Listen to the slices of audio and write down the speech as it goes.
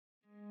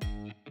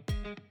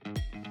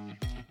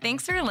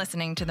Thanks for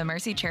listening to the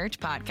Mercy Church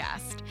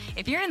podcast.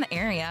 If you're in the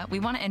area, we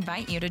want to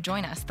invite you to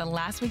join us the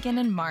last weekend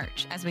in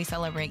March as we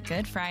celebrate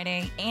Good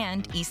Friday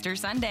and Easter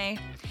Sunday.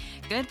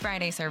 Good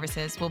Friday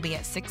services will be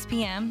at 6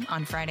 p.m.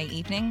 on Friday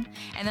evening,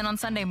 and then on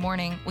Sunday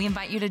morning, we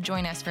invite you to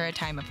join us for a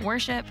time of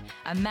worship,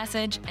 a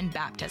message, and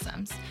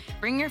baptisms.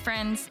 Bring your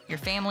friends, your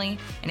family,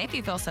 and if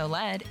you feel so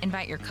led,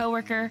 invite your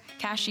coworker,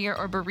 cashier,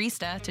 or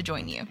barista to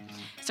join you.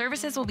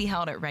 Services will be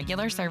held at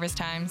regular service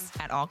times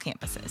at all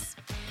campuses.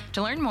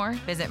 To learn more,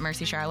 visit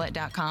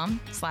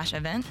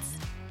mercycharlotte.com/events.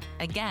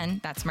 Again,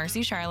 that's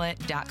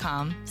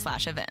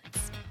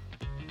mercycharlotte.com/events.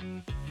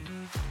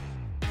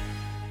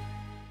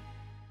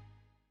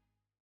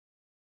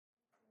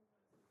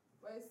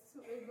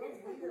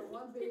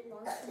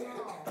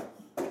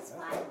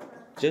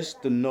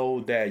 Just to know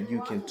that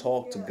you can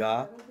talk to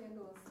God,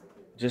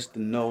 just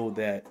to know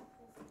that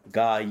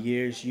God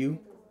hears you,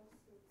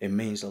 it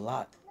means a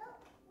lot.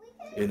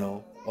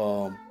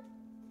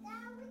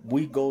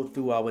 We go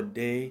through our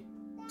day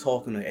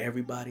talking to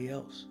everybody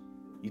else.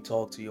 You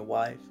talk to your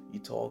wife, you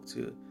talk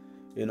to,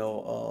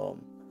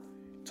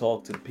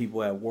 talk to the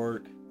people at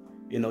work.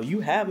 You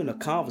having a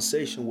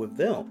conversation with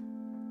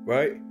them,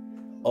 right?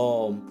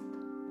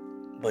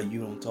 But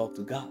you don't talk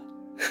to God.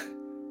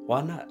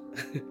 Why not?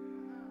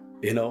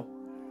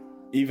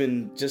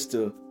 Even just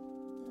to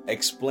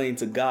explain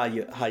to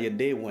God how your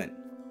day went.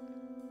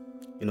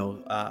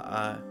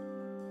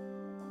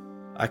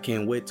 I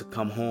can't wait to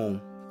come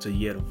home to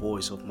hear the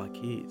voice of my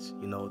kids,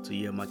 to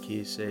hear my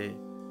kids say,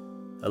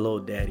 "Hello,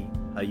 Daddy,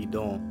 how you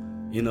doing?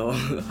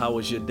 How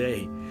was your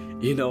day?"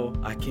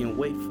 I can't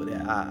wait for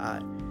that.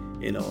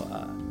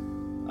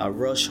 I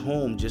rush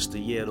home just to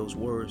hear those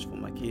words from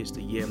my kids,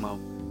 to hear my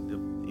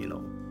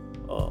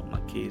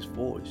kids'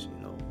 voice,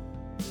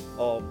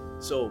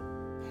 So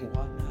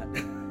why not?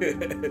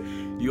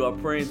 You are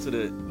praying to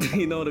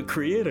the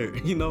Creator,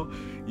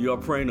 you are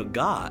praying to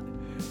God,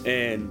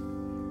 and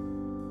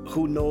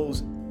who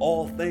knows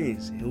all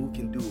things and who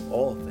can do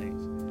all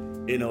things.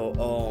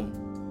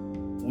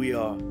 We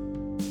are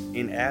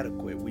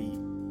inadequate.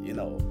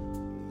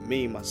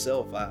 Me,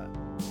 myself, I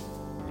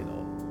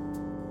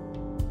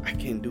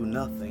can't do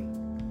nothing,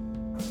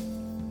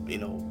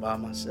 by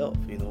myself,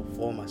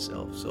 for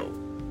myself. So,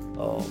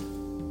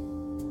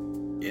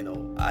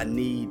 I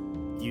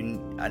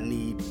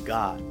need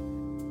God.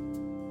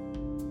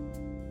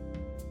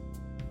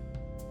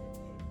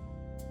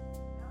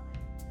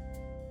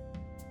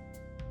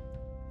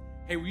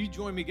 Hey, will you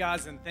join me,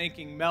 guys, in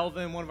thanking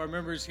Melvin, one of our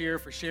members here,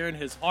 for sharing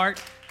his heart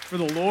for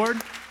the Lord?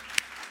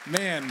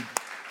 Man,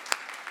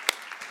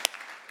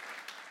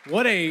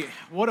 what a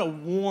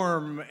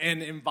warm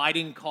and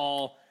inviting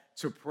call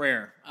to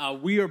prayer.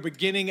 We are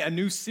beginning a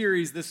new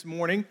series this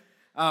morning.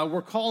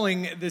 We're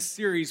calling this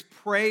series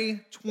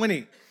Pray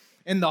 20.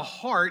 And the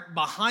heart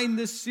behind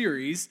this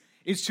series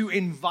is to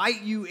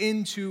invite you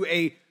into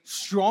a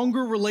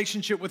stronger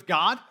relationship with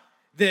God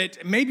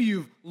that maybe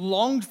you've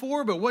longed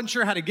for but wasn't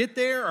sure how to get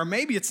there, or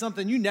maybe it's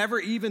something you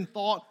never even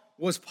thought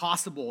was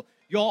possible.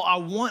 Y'all, I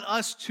want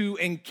us to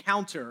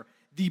encounter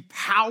the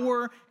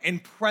power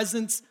and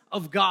presence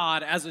of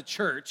God as a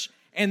church,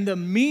 and the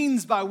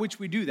means by which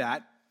we do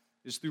that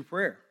is through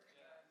prayer.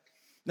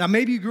 Now,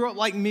 maybe you grew up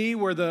like me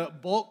where the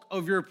bulk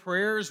of your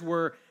prayers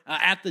were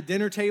at the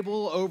dinner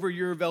table over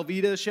your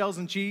Velveeta shells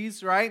and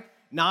cheese, right?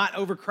 Not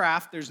over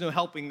Kraft, there's no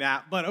helping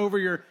that, but over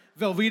your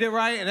Velveeta,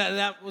 right? And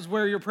that was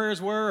where your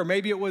prayers were. Or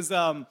maybe it was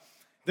the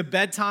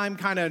bedtime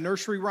kind of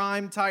nursery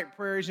rhyme type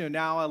prayers.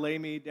 Now I lay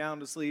me down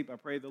to sleep. I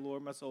pray the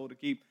Lord my soul to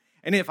keep.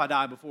 And if I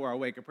die before I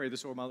wake, I pray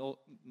the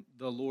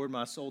Lord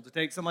my soul to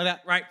take. Something like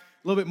that, right?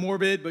 A little bit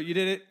morbid, but you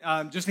did it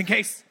just in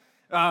case.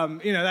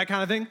 That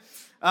kind of thing.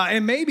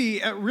 And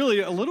maybe really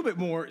a little bit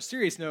more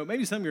serious note,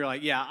 maybe some of you are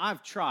like, yeah,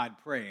 I've tried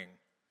praying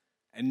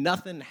and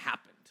nothing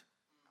happened.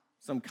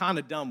 So I'm kind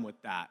of done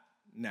with that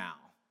now.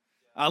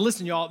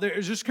 Listen, y'all,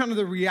 there's just kind of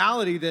the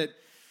reality that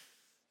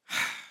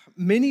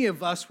many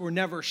of us were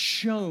never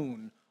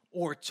shown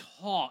or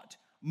taught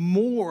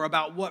more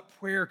about what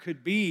prayer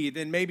could be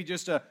than maybe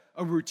just a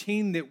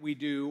routine that we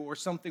do, or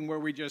something where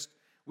we just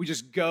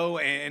go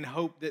and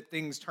hope that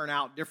things turn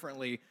out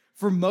differently.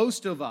 For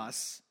most of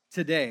us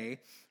today,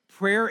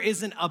 prayer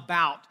isn't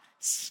about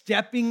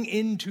stepping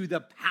into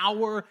the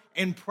power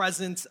and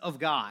presence of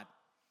God.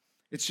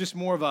 It's just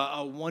more of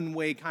a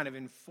one-way kind of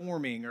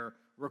informing or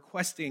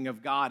requesting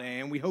of God,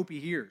 and we hope He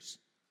hears.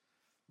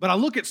 But I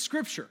look at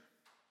Scripture,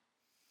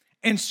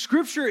 and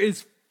Scripture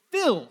is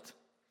filled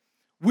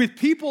with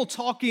people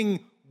talking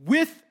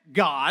with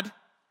God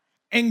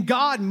and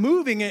God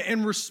moving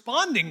and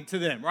responding to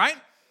them, right?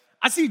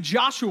 I see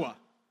Joshua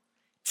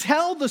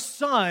tell the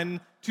sun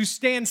to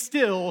stand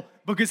still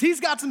because he's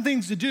got some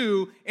things to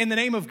do in the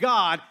name of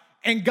God,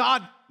 and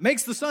God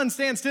makes the sun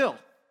stand still,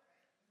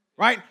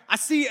 right? I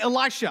see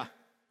Elisha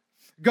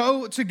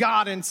go to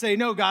God and say,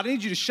 "No, God, I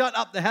need you to shut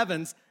up the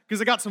heavens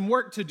because I got some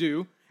work to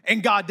do,"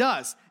 and God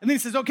does. And then he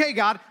says, "Okay,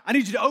 God, I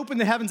need you to open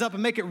the heavens up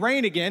and make it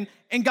rain again,"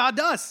 and God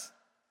does.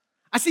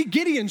 I see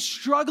Gideon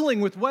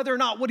struggling with whether or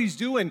not what he's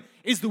doing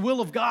is the will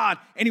of God,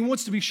 and he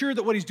wants to be sure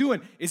that what he's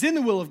doing is in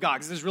the will of God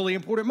because it's a really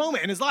important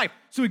moment in his life.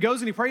 So he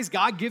goes and he prays,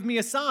 God, give me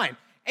a sign.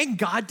 And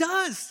God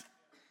does.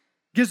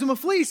 Gives him a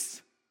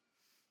fleece.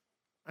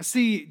 I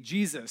see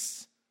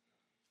Jesus,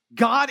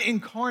 God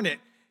incarnate,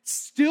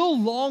 still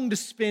long to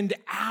spend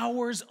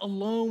hours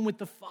alone with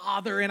the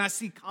Father, and I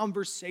see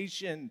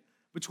conversation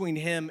between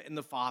him and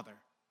the Father.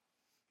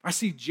 I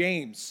see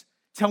James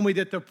tell me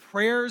that the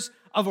prayers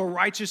of a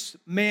righteous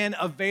man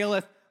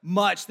availeth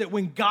much, that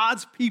when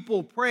God's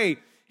people pray,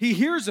 he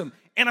hears them.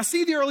 And I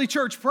see the early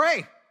church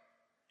pray.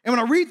 And when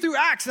I read through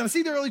Acts and I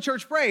see the early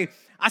church pray,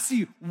 I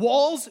see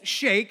walls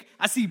shake,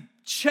 I see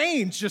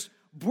chains just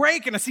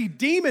break, and I see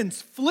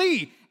demons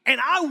flee. And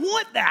I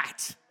want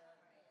that.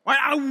 Right?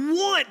 I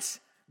want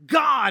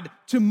God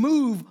to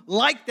move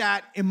like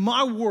that in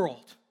my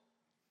world.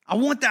 I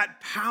want that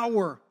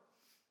power.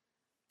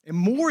 And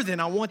more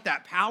than I want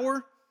that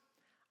power,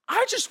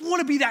 I just want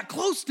to be that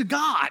close to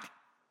God,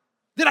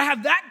 that I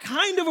have that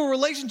kind of a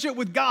relationship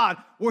with God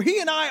where he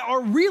and I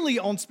are really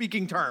on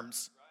speaking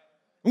terms.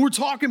 And we're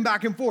talking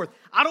back and forth.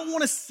 I don't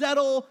want to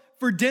settle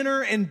for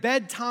dinner and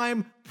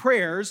bedtime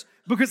prayers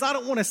because I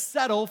don't want to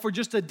settle for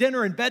just a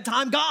dinner and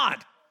bedtime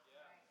God.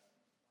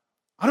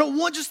 I don't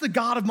want just the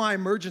God of my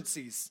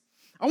emergencies.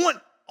 I want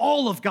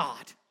all of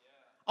God.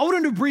 I want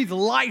him to breathe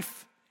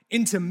life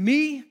into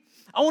me.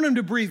 I want him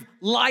to breathe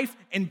life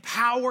and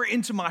power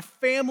into my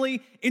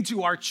family,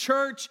 into our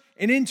church,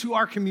 and into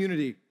our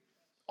community.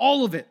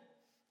 All of it.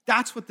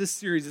 That's what this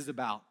series is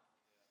about.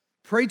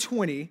 Pray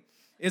 20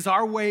 is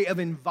our way of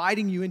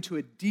inviting you into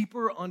a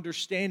deeper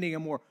understanding, a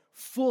more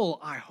full,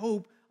 I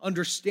hope,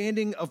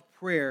 understanding of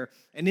prayer,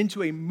 and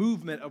into a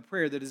movement of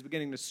prayer that is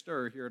beginning to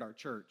stir here at our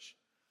church.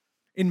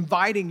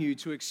 Inviting you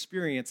to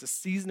experience a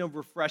season of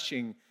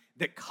refreshing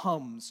that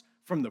comes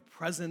from the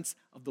presence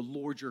of the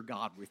Lord your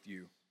God with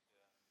you.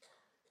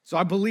 So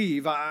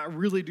I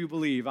really do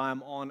believe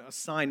I'm on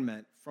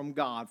assignment from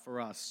God for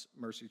us,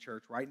 Mercy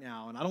Church, right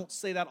now. And I don't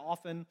say that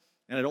often,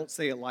 and I don't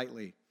say it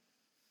lightly.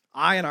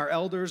 I and our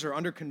elders are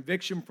under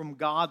conviction from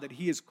God that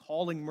he is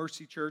calling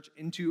Mercy Church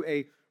into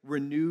a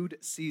renewed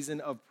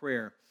season of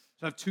prayer.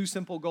 So I have two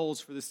simple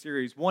goals for this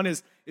series. One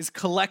is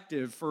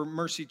collective for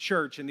Mercy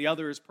Church, and the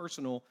other is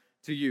personal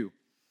to you.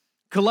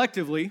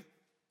 Collectively,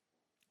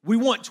 we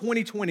want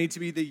 2020 to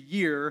be the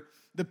year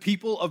the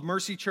people of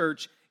Mercy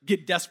Church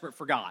get desperate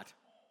for God,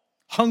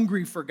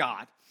 hungry for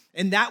God.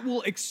 And that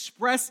will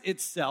express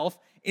itself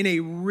in a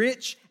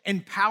rich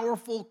and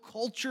powerful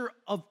culture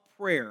of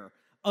prayer,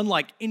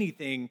 unlike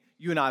anything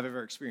you and I have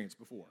ever experienced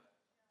before.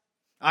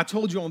 I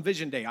told you on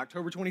Vision Day,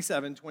 October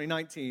 27,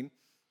 2019,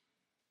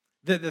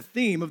 that the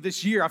theme of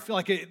this year, I feel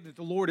like that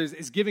the Lord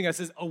is giving us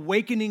is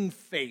awakening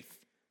faith.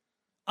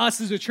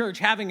 Us as a church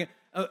having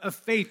a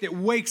faith that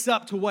wakes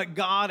up to what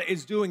God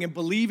is doing and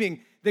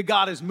believing that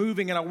God is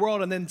moving in our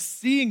world, and then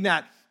seeing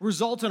that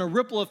result in a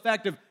ripple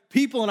effect of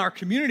people in our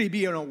community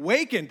being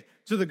awakened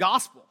to the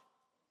gospel.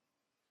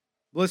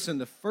 Listen,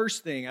 the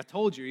first thing I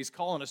told you he's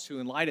calling us to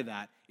in light of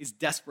that is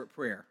desperate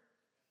prayer.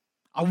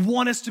 I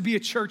want us to be a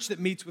church that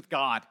meets with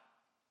God,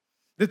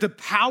 that the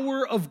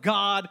power of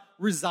God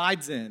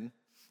resides in.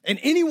 And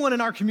anyone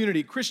in our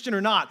community, Christian or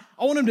not,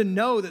 I want them to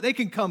know that they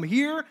can come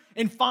here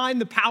and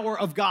find the power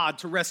of God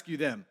to rescue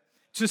them,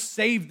 to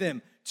save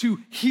them, to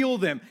heal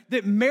them,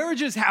 that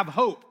marriages have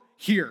hope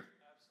here.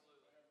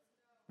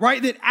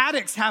 Right? That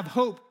addicts have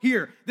hope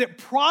here, that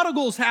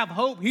prodigals have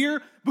hope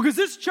here, because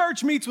this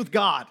church meets with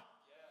God.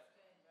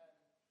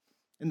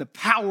 And the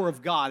power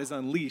of God is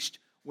unleashed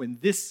when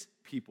this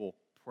people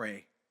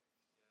pray.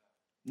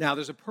 Now,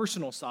 there's a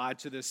personal side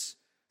to this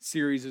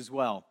series as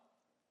well.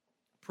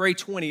 Pray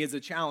 20 is a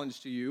challenge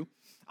to you.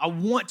 I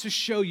want to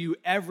show you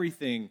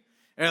everything,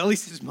 at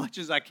least as much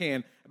as I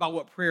can, about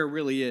what prayer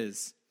really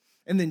is.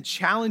 And then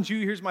challenge you,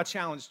 here's my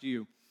challenge to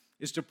you,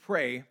 is to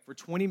pray for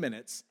 20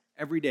 minutes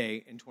every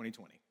day in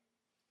 2020.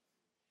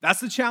 That's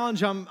the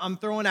challenge I'm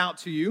throwing out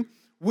to you,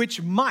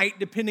 which might,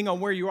 depending on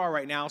where you are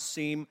right now,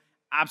 seem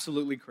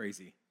absolutely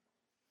crazy.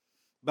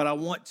 But I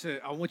want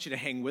you to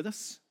hang with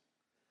us,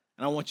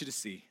 and I want you to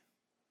see.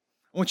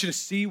 I want you to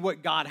see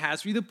what God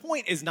has for you. The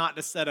point is not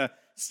to set a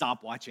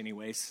stopwatch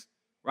anyways,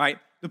 right?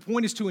 The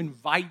point is to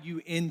invite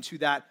you into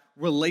that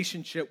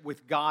relationship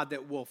with God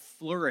that will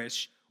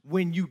flourish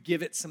when you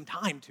give it some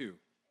time to.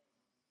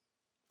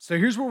 So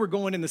here's where we're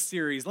going in the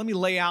series. Let me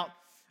lay out.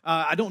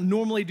 I don't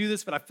normally do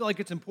this, but I feel like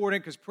it's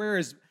important because prayer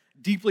is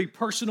deeply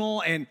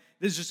personal, and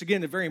this is just,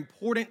 again, a very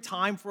important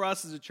time for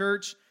us as a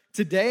church.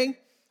 Today,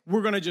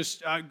 we're going to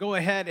just go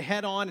ahead,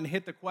 head on, and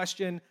hit the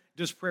question,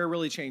 does prayer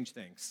really change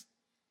things?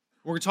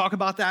 We're going to talk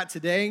about that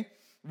today.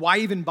 Why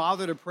even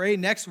bother to pray?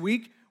 Next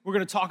week, we're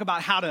going to talk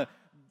about how to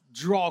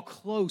draw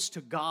close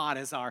to God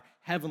as our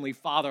Heavenly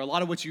Father. A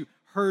lot of what you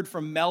heard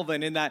from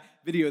Melvin in that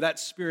video, that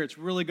spirit's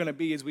really going to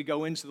be as we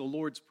go into the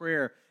Lord's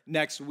Prayer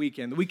next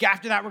weekend. The week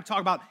after that, we're going to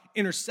talk about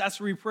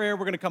intercessory prayer.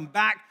 We're going to come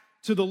back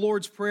to the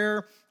Lord's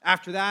Prayer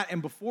after that.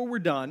 And before we're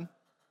done,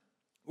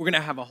 we're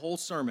going to have a whole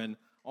sermon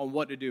on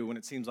what to do when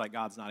it seems like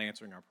God's not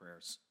answering our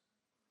prayers.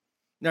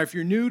 Now, if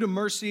you're new to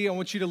Mercy, I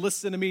want you to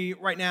listen to me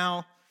right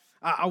now.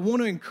 I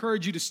want to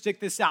encourage you to stick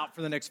this out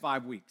for the next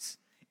 5 weeks.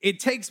 It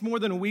takes more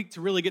than a week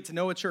to really get to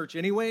know a church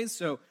anyways,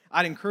 so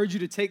I'd encourage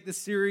you to take this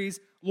series.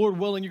 Lord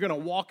willing, you're going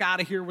to walk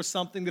out of here with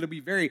something that'll be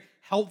very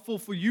helpful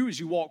for you as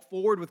you walk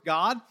forward with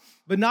God.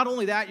 But not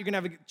only that, you're going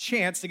to have a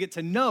chance to get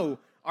to know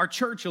our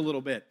church a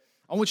little bit.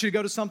 I want you to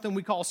go to something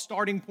we call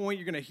Starting Point.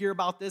 You're going to hear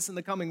about this in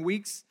the coming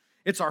weeks.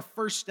 It's our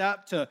first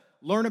step to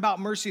learn about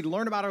Mercy, to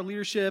learn about our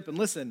leadership. And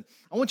listen,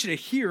 I want you to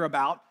hear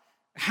about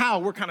how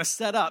we're kind of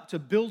set up to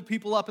build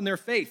people up in their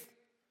faith,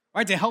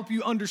 right? To help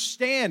you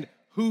understand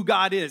who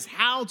God is,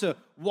 how to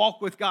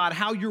walk with God,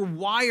 how you're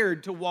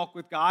wired to walk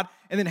with God,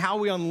 and then how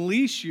we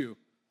unleash you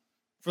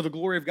for the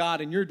glory of God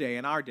in your day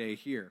and our day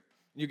here.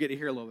 You get to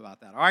hear a little bit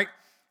about that, all right?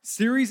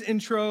 Series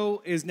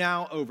intro is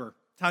now over.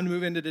 Time to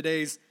move into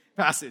today's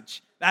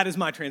passage. That is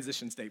my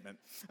transition statement.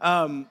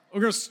 We're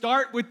going to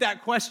start with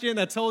that question.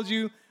 I told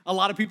you a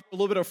lot of people are a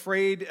little bit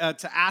afraid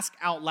to ask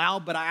out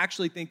loud, but I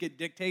actually think it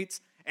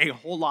dictates a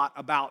whole lot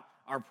about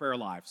our prayer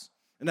lives.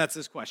 And that's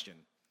this question.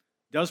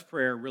 Does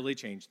prayer really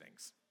change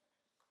things?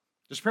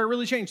 Does prayer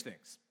really change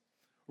things?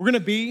 We're going to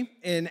be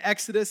in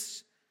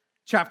Exodus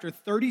chapter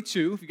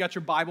 32. If you got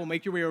your Bible,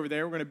 make your way over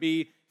there. We're going to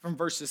be from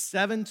verses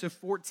 7 to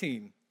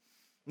 14.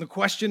 And the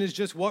question is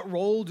just, what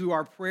role do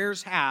our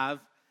prayers have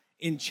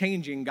in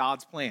changing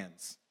God's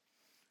plans?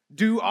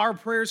 Do our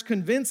prayers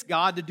convince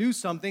God to do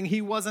something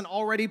he wasn't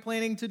already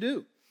planning to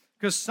do?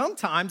 Because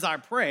sometimes I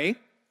pray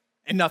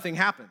and nothing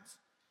happens.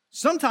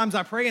 Sometimes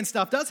I pray and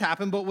stuff does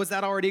happen, but was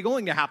that already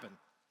going to happen?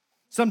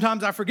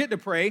 Sometimes I forget to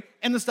pray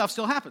and the stuff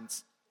still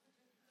happens.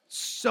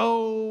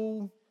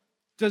 So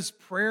does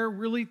prayer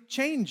really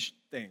change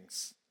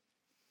things?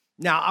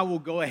 Now, I will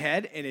go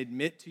ahead and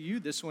admit to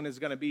you, this one is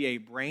going to be a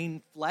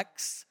brain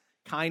flex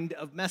kind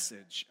of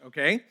message,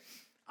 okay?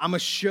 I'm going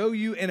to show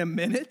you in a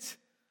minute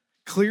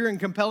clear and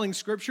compelling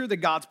scripture that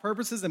God's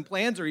purposes and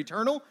plans are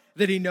eternal,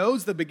 that he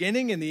knows the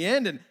beginning and the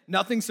end, and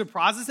nothing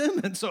surprises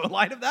him. And so in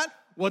light of that,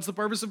 what's the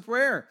purpose of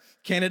prayer?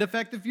 Can it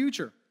affect the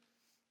future?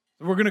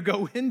 We're going to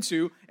go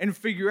into and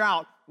figure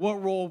out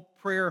what role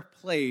prayer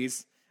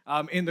plays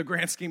in the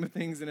grand scheme of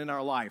things and in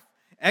our life.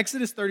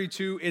 Exodus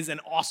 32 is an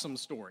awesome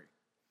story,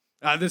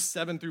 this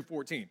 7 through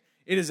 14.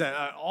 It is an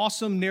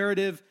awesome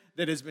narrative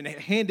that has been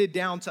handed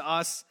down to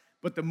us,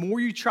 but the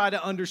more you try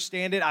to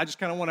understand it, I just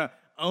kind of want to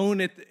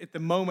own it at the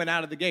moment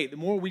out of the gate. The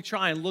more we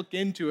try and look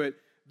into it,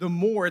 the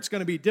more it's going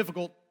to be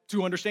difficult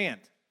to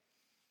understand.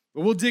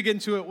 But we'll dig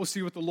into it. We'll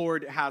see what the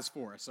Lord has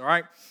for us, all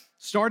right?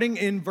 Starting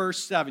in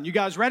verse 7. You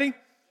guys ready?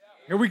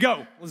 Here we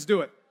go. Let's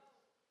do it.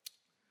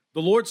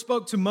 The Lord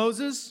spoke to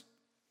Moses,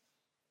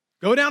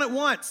 "Go down at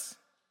once,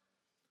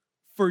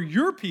 for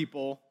your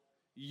people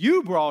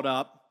you brought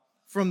up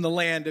from the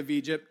land of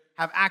Egypt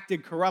have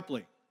acted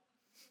corruptly."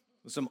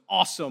 There's some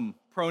awesome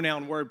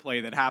pronoun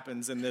wordplay that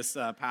happens in this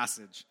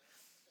passage.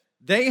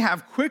 "They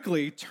have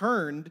quickly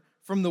turned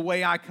from the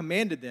way I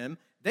commanded them.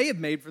 They have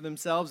made for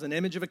themselves an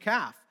image of a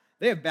calf.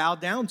 They have bowed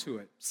down to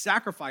it,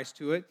 sacrificed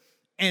to it,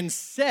 and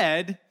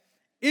said,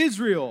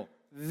 'Israel,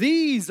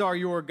 these are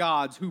your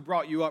gods who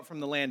brought you up from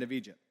the land of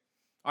Egypt.'"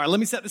 All right,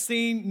 let me set the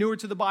scene. Newer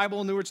to the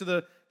Bible, newer to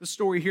the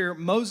story here.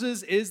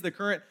 Moses is the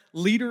current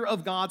leader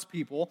of God's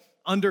people.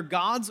 Under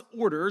God's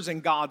orders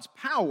and God's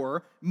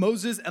power,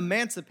 Moses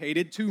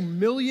emancipated 2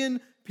 million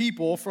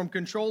people from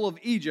control of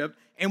Egypt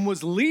and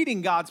was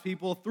leading God's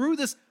people through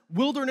this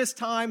wilderness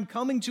time,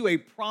 coming to a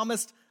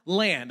promised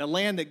land, a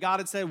land that God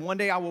had said, one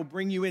day I will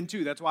bring you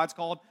into. That's why it's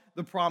called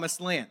the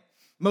Promised Land.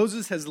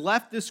 Moses has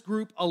left this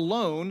group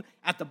alone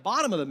at the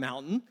bottom of the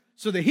mountain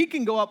so that he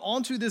can go up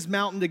onto this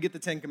mountain to get the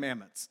 10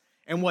 Commandments.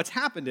 And what's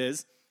happened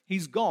is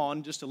he's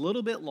gone just a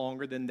little bit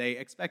longer than they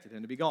expected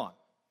him to be gone.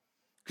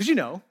 Because, you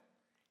know,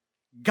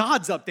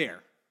 God's up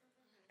there.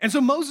 And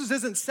so Moses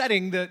isn't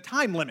setting the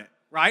time limit,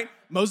 right?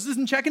 Moses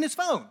isn't checking his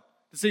phone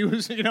to see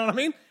who's, you know what I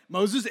mean?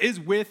 Moses is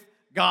with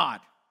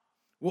God.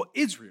 Well,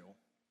 Israel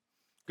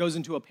goes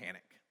into a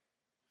panic.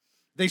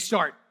 They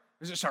start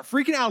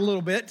freaking out a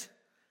little bit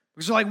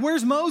because they're like,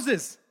 "Where's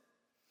Moses?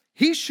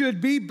 He should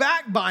be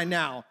back by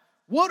now.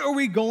 What are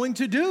we going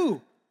to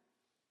do?"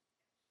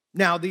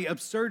 Now, the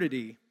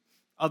absurdity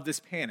of this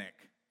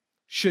panic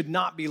should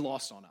not be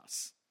lost on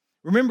us.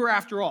 Remember,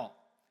 after all,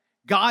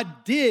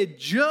 God did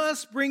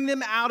just bring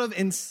them out of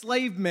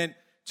enslavement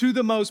to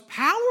the most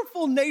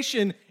powerful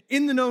nation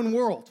in the known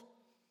world,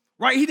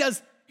 right? He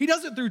does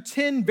it through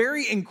 10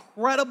 very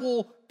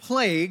incredible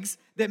plagues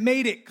that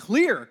made it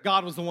clear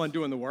God was the one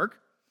doing the work.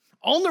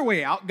 On their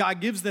way out, God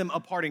gives them a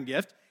parting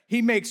gift.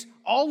 He makes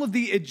all of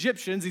the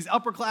Egyptians, these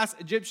upper-class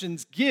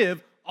Egyptians,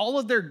 give all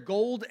of their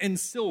gold and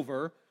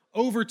silver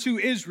over to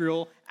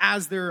Israel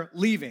as they're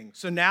leaving.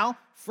 So now,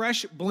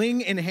 fresh bling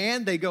in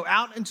hand, they go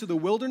out into the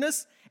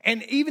wilderness.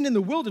 And even in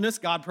the wilderness,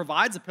 God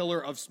provides a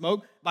pillar of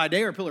smoke by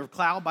day, or a pillar of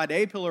cloud by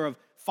day, pillar of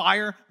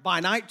fire by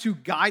night to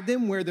guide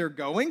them where they're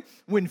going.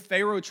 When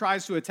Pharaoh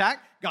tries to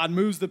attack, God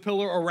moves the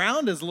pillar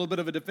around as a little bit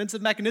of a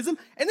defensive mechanism.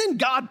 And then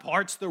God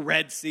parts the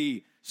Red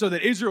Sea so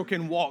that Israel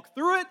can walk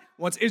through it.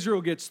 Once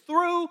Israel gets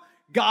through,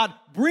 God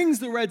brings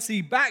the Red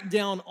Sea back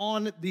down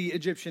on the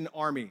Egyptian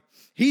army.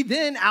 He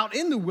then, out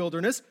in the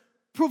wilderness,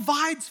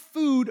 provides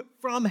food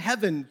from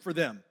heaven for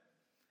them.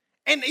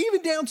 And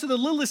even down to the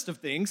littlest of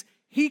things,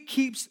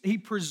 he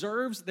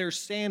preserves their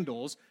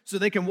sandals so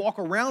they can walk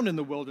around in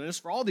the wilderness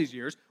for all these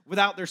years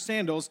without their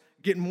sandals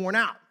getting worn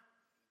out.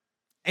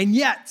 And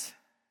yet,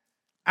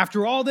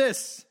 after all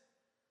this,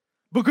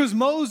 because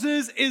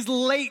Moses is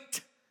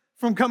late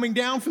from coming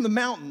down from the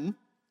mountain,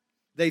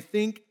 they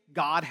think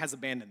God has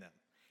abandoned them.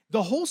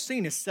 The whole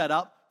scene is set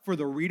up for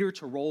the reader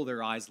to roll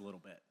their eyes a little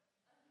bit,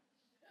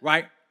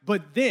 right?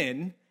 But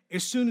then,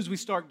 as soon as we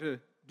start to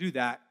do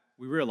that,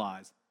 we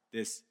realize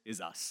this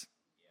is us.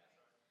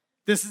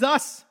 This is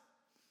us,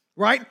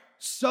 right?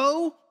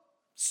 So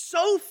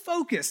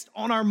focused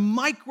on our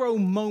micro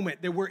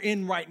moment that we're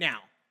in right now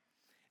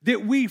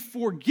that we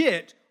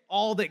forget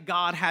all that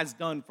God has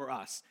done for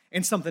us.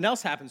 And something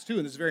else happens too,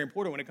 and this is very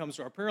important when it comes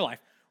to our prayer life.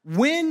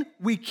 When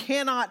we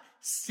cannot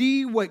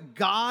see what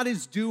God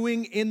is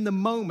doing in the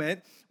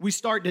moment, we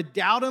start to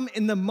doubt him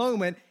in the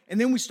moment, and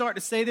then we start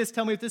to say this,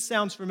 tell me if this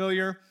sounds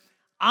familiar,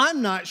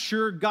 I'm not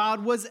sure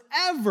God was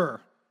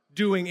ever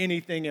doing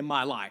anything in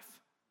my life.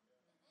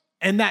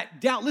 And that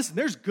doubt, listen,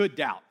 there's good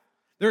doubt.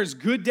 There's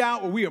good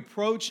doubt where we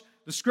approach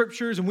the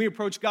scriptures and we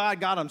approach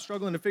God. God, I'm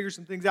struggling to figure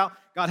some things out.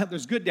 God, help.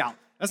 There's good doubt.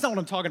 That's not what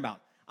I'm talking about.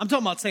 I'm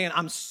talking about saying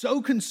I'm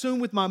so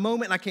consumed with my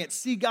moment and I can't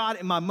see God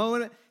in my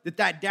moment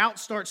that doubt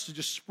starts to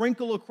just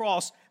sprinkle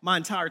across my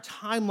entire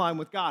timeline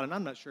with God. And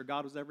I'm not sure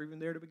God was ever even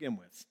there to begin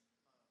with.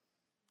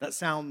 That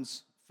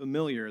sounds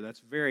familiar. That's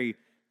very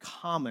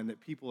common that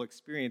people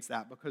experience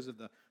that because of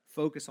the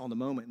focus on the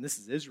moment. And this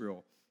is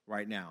Israel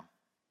right now.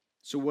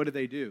 So what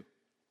do?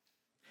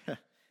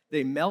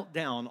 They melt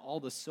down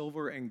all the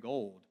silver and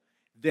gold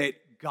that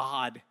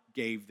God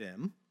gave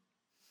them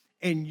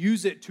and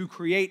use it to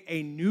create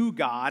a new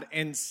God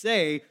and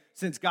say,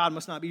 since God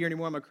must not be here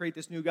anymore, I'm going to create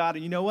this new God.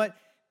 And you know what?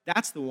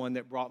 That's the one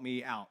that brought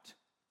me out,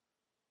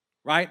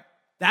 right?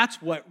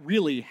 That's what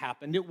really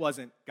happened. It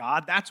wasn't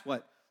God. That's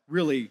what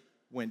really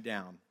went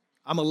down.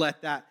 I'm going to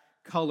let that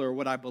color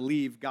what I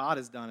believe God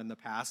has done in the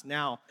past.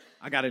 Now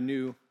I got a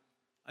new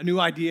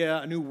idea,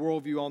 a new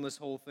worldview on this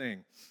whole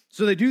thing.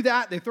 So they do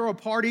that. They throw a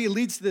party. It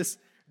leads to this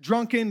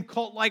drunken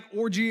cult-like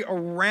orgy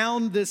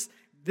around this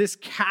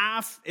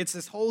calf. It's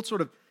this whole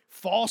sort of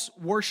false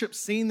worship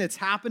scene that's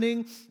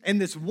happening. And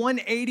this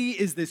 180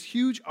 is this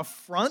huge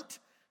affront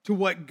to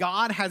what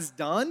God has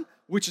done,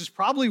 which is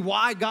probably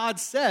why God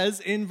says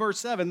in verse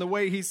 7 the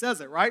way he says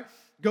it, right?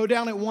 Go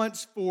down at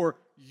once for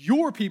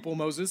your people,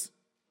 Moses,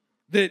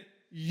 that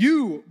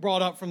you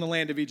brought up from the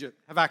land of Egypt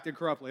have acted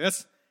corruptly.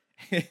 That's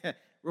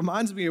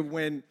reminds me of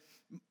when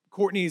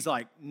Courtney's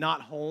like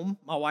not home.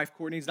 My wife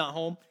Courtney's not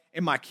home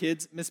and my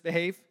kids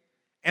misbehave.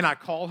 And I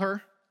call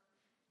her.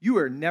 You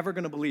are never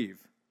going to believe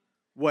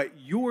what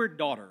your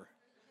daughter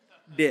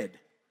did,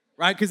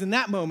 right? Because in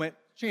that moment,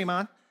 shame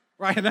on,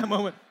 right? In that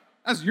moment,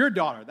 that's your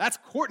daughter. That's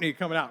Courtney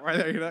coming out right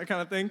there, that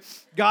kind of thing.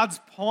 God's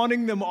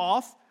pawning them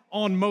off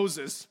on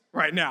Moses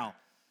right now.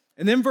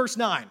 And then verse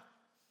 9.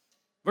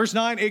 Verse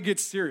 9, it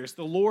gets serious.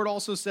 The Lord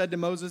also said to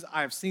Moses,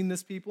 I have seen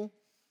this people.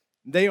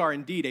 They are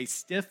indeed a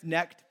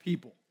stiff-necked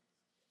people.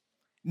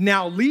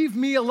 Now leave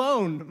me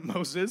alone,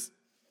 Moses,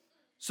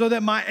 so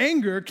that my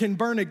anger can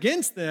burn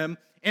against them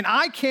and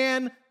I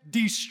can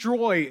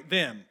destroy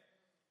them.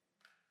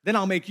 Then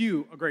I'll make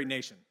you a great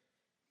nation.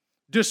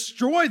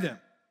 Destroy them.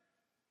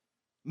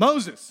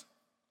 Moses,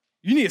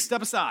 you need to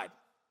step aside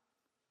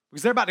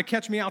because they're about to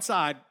catch me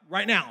outside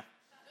right now.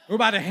 We're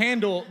about to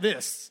handle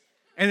this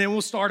and then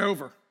we'll start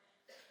over.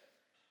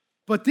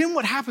 But then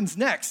what happens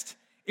next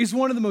is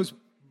one of the most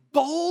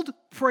bold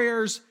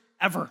prayers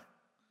ever.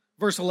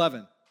 Verse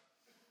 11.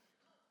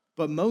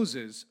 But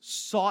Moses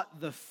sought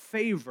the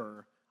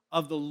favor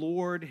of the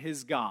Lord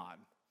his God.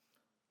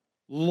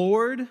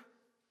 Lord,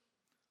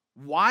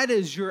 why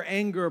does your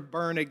anger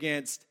burn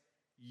against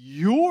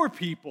your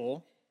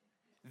people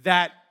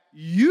that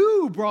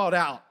you brought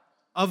out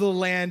of the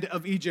land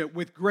of Egypt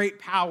with great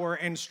power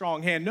and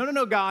strong hand?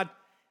 No, God.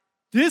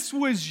 This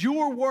was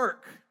your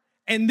work,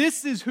 and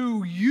this is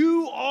who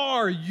you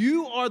are.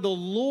 You are the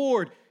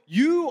Lord.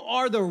 You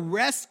are the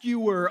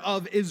rescuer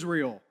of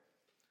Israel.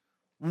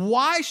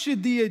 Why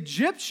should the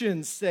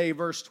Egyptians say,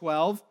 verse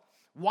 12,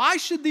 why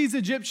should these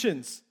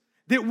Egyptians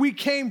that we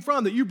came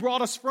from, that you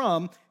brought us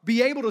from,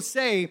 be able to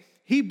say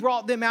he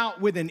brought them out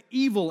with an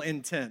evil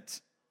intent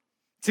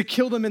to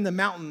kill them in the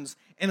mountains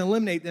and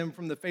eliminate them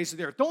from the face of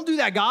the earth? Don't do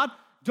that, God.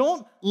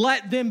 Don't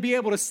let them be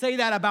able to say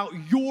that about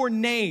your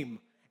name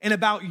and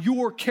about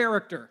your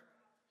character.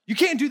 You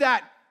can't do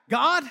that,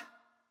 God.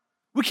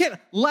 We can't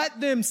let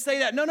them say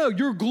that. No,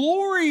 your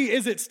glory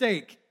is at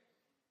stake.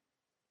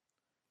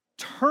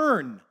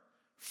 Turn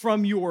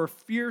from your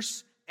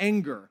fierce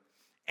anger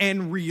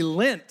and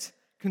relent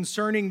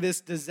concerning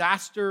this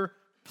disaster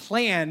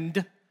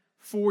planned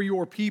for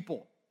your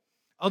people.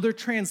 Other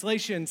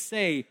translations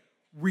say,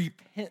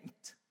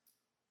 repent.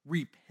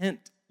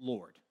 Repent,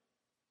 Lord.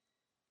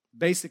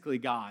 Basically,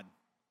 God,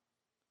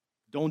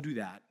 don't do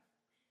that.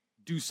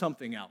 Do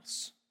something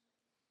else.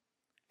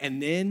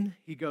 And then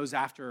he goes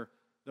after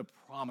the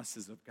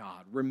promises of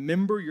God.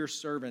 Remember your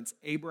servants,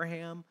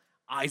 Abraham,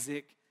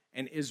 Isaac,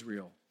 and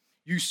Israel.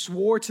 You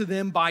swore to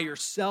them by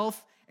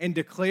yourself and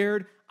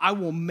declared, I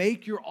will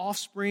make your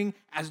offspring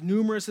as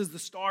numerous as the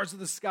stars of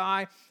the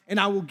sky, and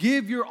I will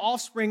give your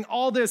offspring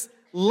all this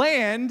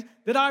land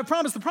that I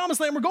promised, the promised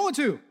land we're going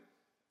to.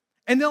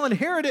 And they'll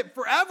inherit it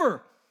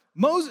forever.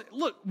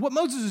 Look, what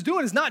Moses is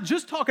doing is not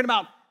just talking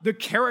about the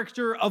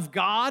character of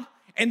God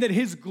and that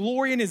his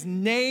glory and his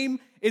name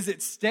is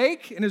at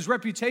stake and his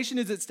reputation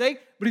is at stake,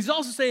 but he's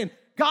also saying,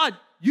 God,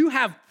 you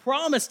have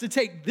promised to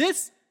take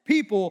this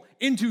people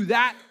into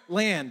that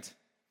land.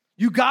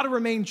 You got to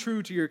remain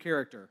true to your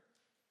character.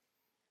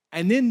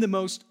 And then the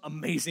most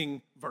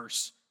amazing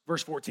verse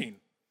 14.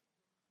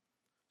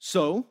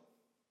 So,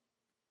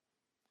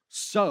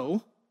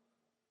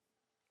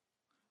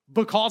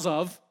 because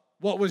of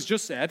what was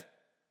just said,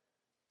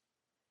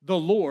 the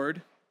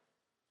Lord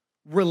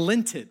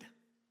relented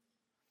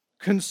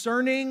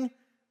concerning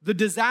the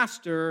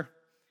disaster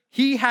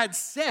he had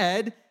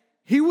said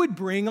he would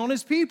bring on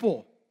his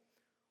people.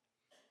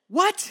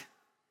 What?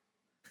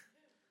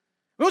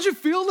 Don't you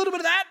feel a little bit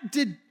of that?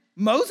 Did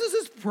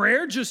Moses'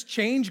 prayer just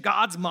change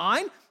God's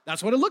mind?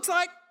 That's what it looks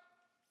like.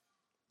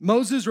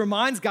 Moses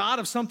reminds God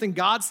of something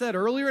God said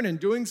earlier, and in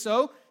doing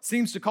so,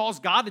 seems to cause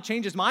God to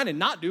change his mind and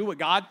not do what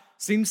God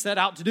seems set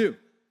out to do.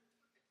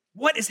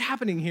 What is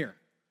happening here?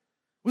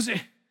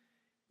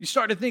 You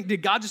start to think,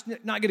 did God just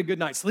not get a good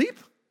night's sleep?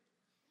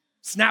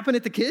 Snapping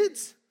at the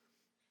kids?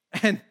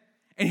 And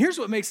here's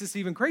what makes this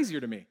even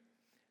crazier to me.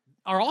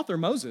 Our author,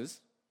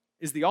 Moses,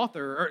 is the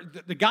author, or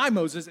the guy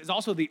Moses is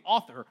also the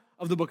author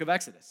of the book of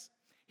Exodus.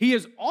 He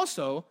is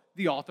also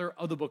the author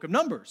of the book of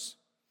Numbers.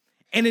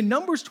 And in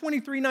Numbers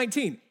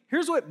 23:19,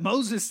 here's what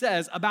Moses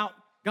says about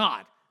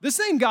God. The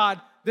same God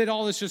that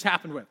all this just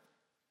happened with.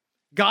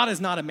 God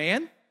is not a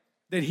man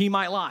that he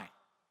might lie,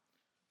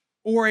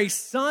 or a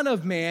son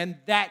of man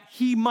that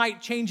he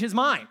might change his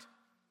mind.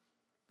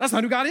 That's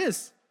not who God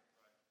is.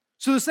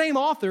 So the same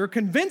author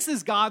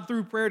convinces God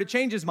through prayer to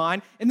change his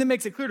mind and then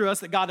makes it clear to us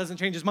that God doesn't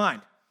change his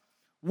mind.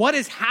 What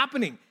is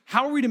happening?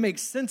 How are we to make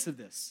sense of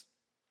this?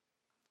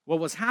 Well,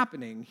 what's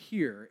happening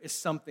here is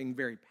something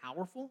very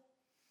powerful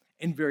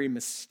and very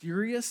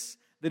mysterious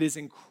that is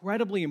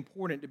incredibly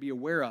important to be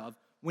aware of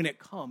when it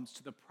comes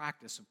to the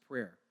practice of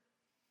prayer.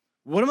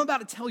 What I'm about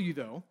to tell you,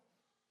 though,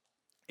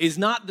 is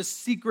not the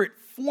secret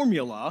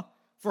formula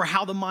for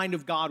how the mind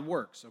of God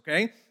works,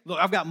 okay? Look,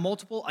 I've got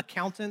multiple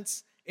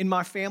accountants in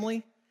my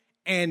family,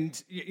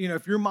 and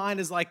if your mind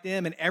is like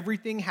them and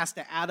everything has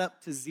to add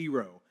up to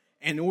zero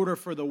in order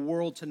for the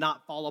world to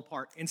not fall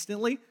apart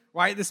instantly,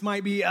 right? This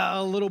might be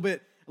a little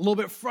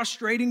bit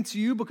frustrating to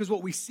you because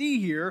what we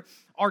see here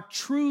are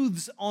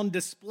truths on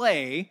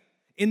display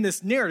in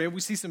this narrative.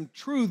 We see some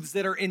truths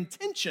that are in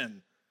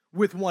tension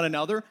with one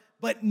another,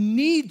 but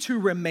need to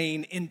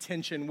remain in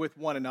tension with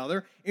one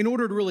another in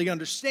order to really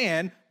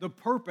understand the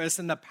purpose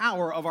and the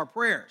power of our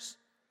prayers.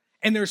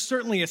 And there's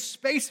certainly a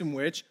space in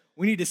which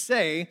we need to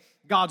say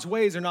God's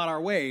ways are not our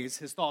ways,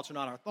 his thoughts are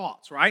not our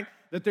thoughts, right?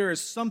 That there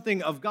is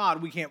something of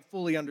God we can't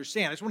fully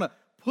understand. I just want to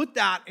put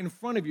that in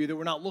front of you, that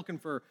we're not looking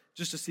for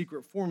just a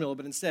secret formula,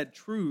 but instead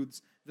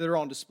truths that are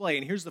on display.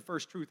 And here's the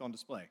first truth on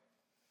display.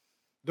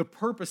 The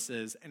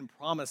purposes and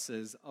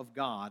promises of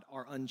God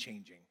are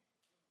unchanging.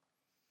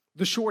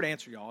 The short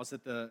answer, y'all, is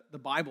that the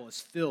Bible is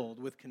filled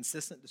with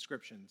consistent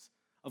descriptions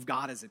of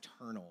God as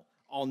eternal,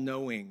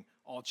 all-knowing,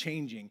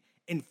 all-changing.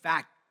 In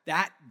fact,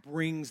 that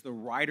brings the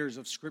writers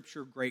of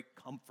Scripture great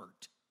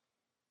comfort,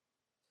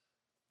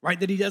 right?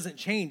 That he doesn't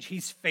change.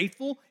 He's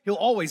faithful. He'll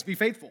always be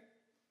faithful.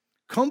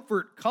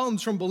 Comfort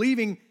comes from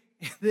believing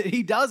that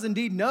he does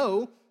indeed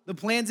know the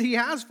plans he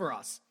has for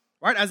us,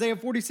 right? Isaiah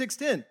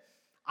 46:10.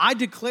 I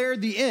declare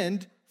the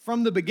end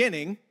from the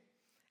beginning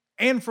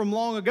and from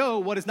long ago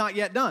what is not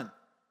yet done,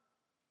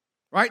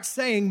 right?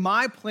 Saying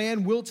my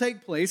plan will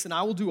take place and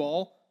I will do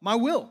all my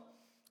will.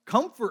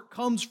 Comfort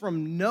comes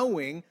from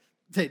knowing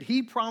that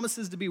he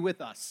promises to be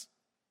with us,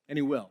 and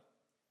he will.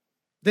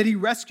 That he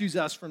rescues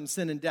us from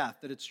sin and death,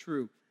 that it's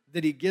true.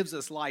 That he gives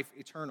us life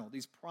eternal.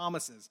 These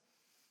promises,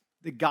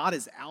 that God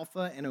is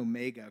Alpha and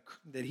Omega,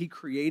 that he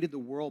created the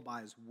world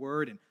by his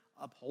word and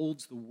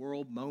upholds the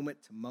world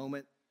moment to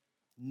moment.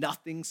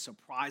 Nothing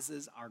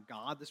surprises our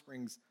God. This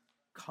brings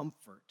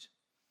comfort.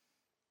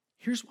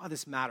 Here's why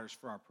this matters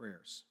for our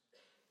prayers.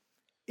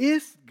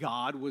 If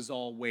God was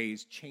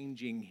always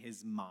changing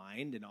his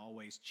mind and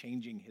always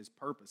changing his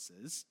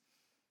purposes,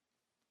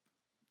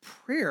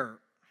 prayer,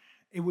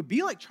 it would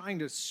be like trying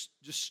to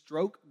just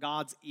stroke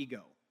God's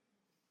ego.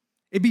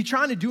 It'd be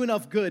trying to do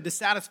enough good to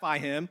satisfy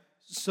him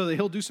so that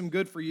he'll do some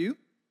good for you.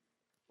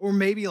 Or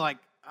maybe like,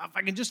 if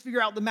I can just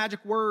figure out the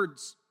magic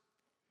words.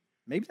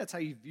 Maybe that's how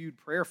you viewed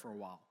prayer for a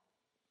while.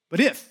 But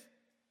if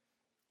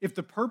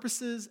the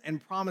purposes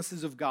and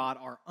promises of God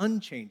are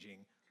unchanging,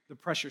 the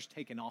pressure's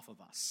taken off of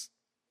us,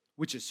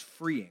 which is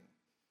freeing.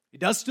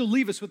 It does still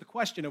leave us with the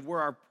question of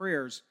where our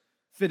prayers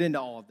fit into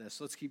all of this.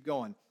 So let's keep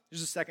going.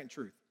 Here's the second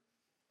truth.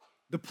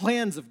 The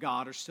plans of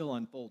God are still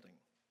unfolding.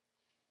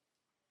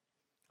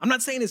 I'm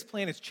not saying his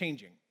plan is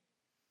changing.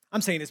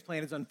 I'm saying his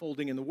plan is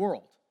unfolding in the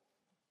world.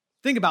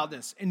 Think about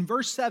this. In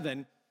verse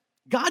 7,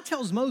 God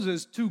tells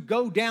Moses to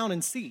go down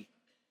and see.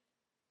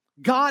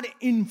 God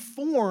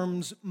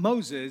informs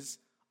Moses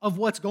of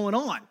what's going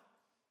on.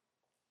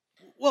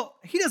 Well,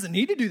 he doesn't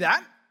need to do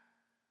that.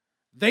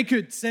 They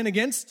could sin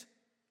against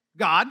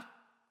God,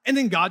 and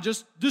then God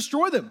just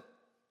destroy them.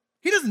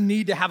 He doesn't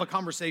need to have a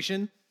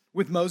conversation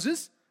with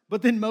Moses,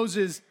 but then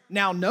Moses,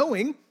 now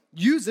knowing,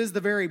 uses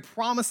the very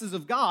promises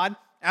of God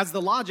as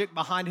the logic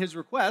behind his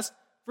request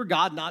for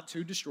God not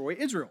to destroy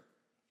Israel.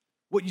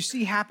 What you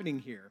see happening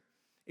here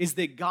is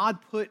that God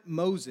put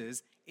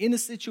Moses in a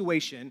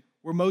situation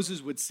where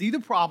Moses would see the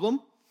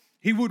problem,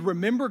 he would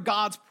remember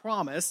God's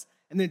promise,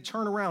 and then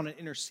turn around and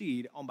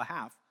intercede on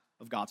behalf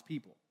of God's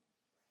people.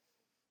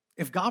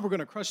 If God were going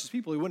to crush his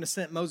people, he wouldn't have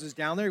sent Moses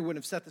down there. He wouldn't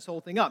have set this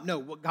whole thing up. No,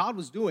 what God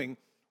was doing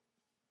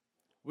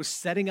was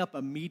setting up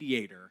a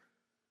mediator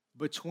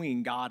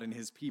between God and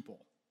his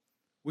people,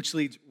 which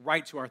leads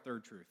right to our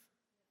third truth.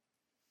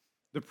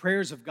 The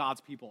prayers of God's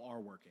people are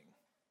working.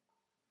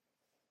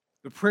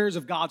 The prayers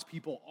of God's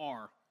people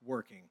are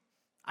working.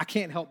 I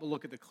can't help but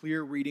look at the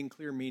clear reading,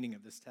 clear meaning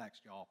of this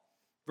text, y'all.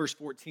 Verse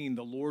 14,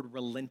 the Lord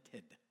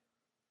relented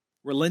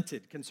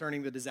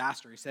concerning the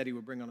disaster he said he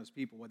would bring on his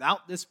people.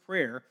 Without this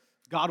prayer,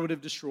 God would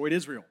have destroyed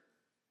Israel.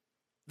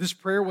 This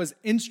prayer was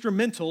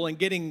instrumental in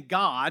getting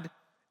God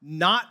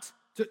not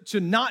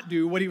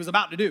do what he was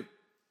about to do.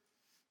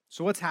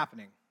 So what's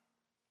happening?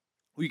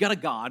 Well, you got a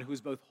God who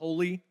is both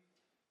holy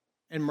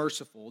and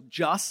merciful,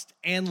 just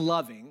and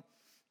loving.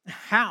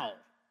 How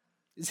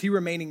is he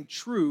remaining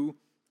true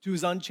to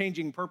his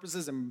unchanging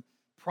purposes and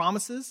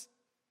promises?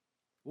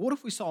 What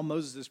if we saw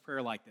Moses'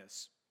 prayer like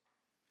this?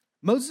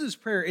 Moses'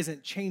 prayer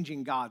isn't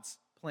changing God's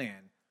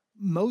plan.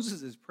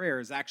 Moses' prayer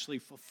is actually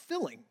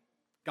fulfilling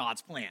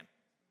God's plan.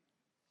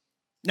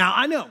 Now,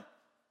 I know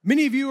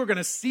many of you are going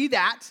to see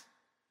that,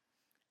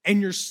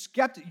 and you're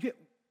skeptical.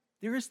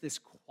 There is this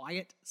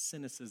quiet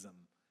cynicism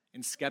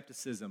and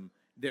skepticism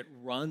that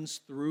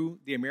runs through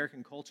the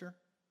American culture.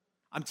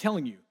 I'm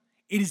telling you,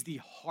 it is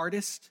the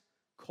hardest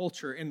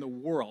culture in the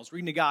world. I was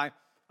reading a guy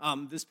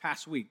this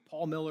past week,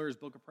 Paul Miller's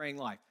book of Praying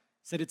Life,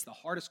 said it's the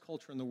hardest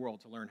culture in the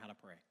world to learn how to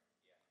pray.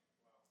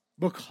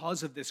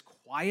 Because of this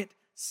quiet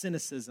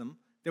cynicism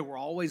that we're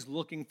always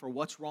looking for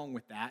what's wrong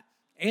with that,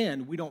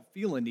 and we don't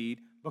feel a need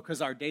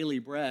because our daily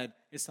bread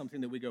is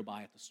something that we go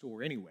buy at the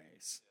store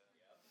anyways.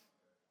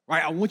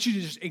 Right? I want you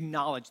to just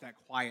acknowledge that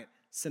quiet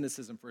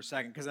cynicism for a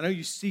second, because I know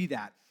you see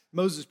that.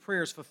 Moses'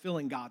 prayer is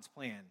fulfilling God's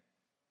plan.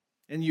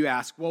 And you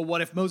ask, well,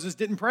 what if Moses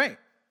didn't pray?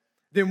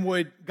 Then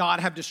would God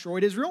have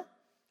destroyed Israel?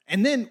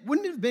 And then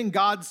wouldn't it have been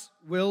God's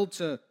will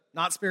to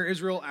not spare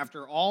Israel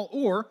after all?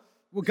 Or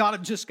would God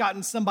have just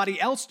gotten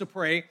somebody else to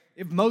pray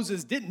if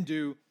Moses didn't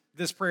do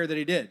this prayer that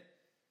he did?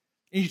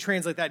 And you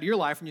translate that to your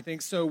life and you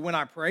think, so when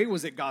I pray,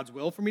 was it God's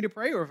will for me to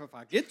pray? Or if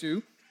I get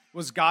to,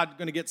 was God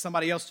going to get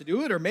somebody else to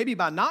do it? Or maybe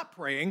by not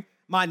praying,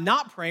 my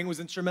not praying was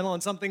instrumental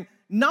in something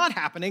not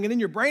happening. And then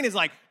your brain is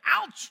like,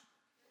 ouch,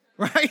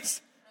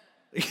 right?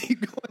 You keep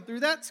going through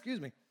that? Excuse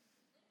me.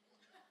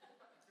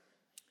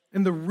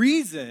 And the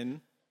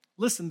reason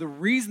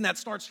that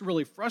starts to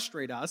really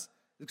frustrate us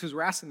is because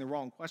we're asking the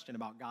wrong question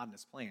about God and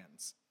his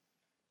plans.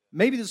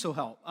 Maybe this will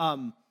help.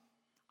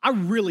 I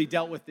really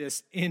dealt with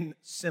this in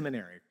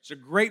seminary. It's a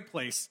great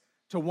place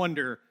to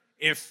wonder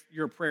if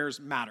your prayers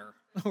matter.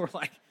 Or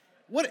like,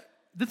 what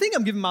the thing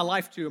I'm giving my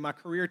life to and my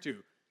career to,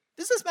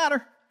 does this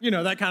matter? You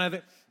know, that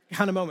kind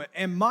of moment.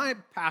 And my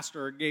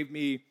pastor gave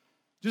me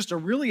just a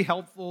really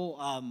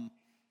helpful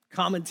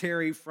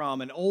commentary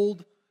from an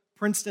old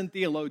Princeton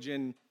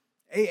theologian,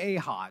 A.A.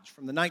 Hodge,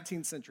 from the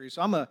 19th century.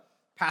 So I'm going to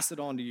pass it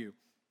on to you.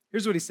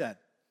 Here's what he said.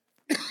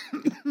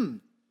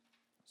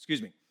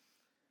 Excuse me.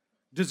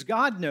 Does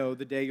God know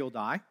the day you'll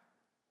die?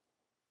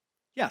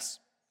 Yes.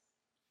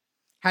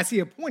 Has he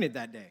appointed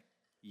that day?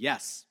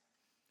 Yes.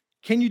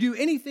 Can you do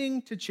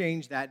anything to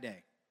change that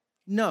day?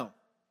 No.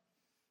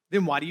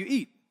 Then why do you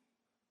eat?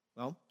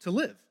 Well, to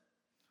live.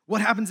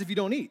 What happens if you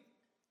don't eat?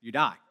 You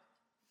die.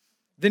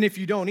 Then if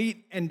you don't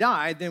eat and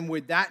die, then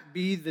would that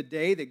be the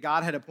day that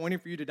God had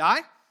appointed for you to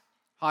die?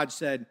 Hodge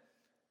said,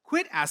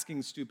 quit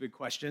asking stupid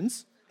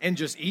questions and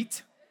just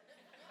eat.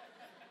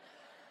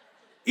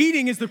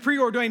 Eating is the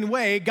preordained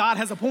way God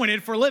has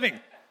appointed for living.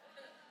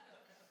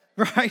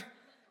 Right?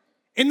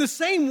 In the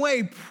same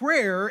way,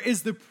 prayer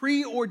is the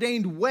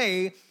preordained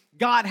way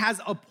God has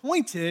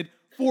appointed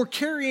for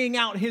carrying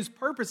out his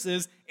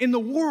purposes in the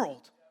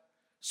world.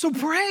 So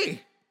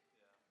pray.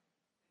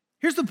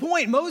 Here's the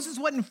point. Moses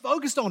wasn't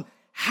focused on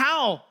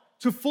how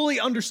to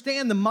fully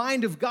understand the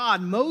mind of God.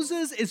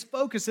 Moses is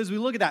focused, as we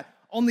look at that,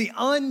 on the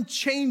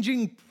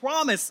unchanging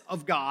promise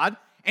of God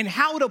and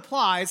how it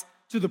applies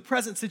to the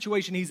present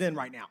situation he's in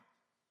right now.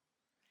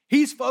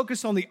 He's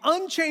focused on the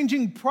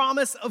unchanging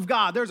promise of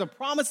God. There's a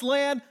promised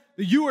land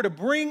that you are to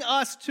bring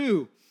us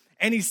to.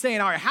 And he's saying,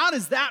 all right, how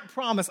does that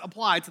promise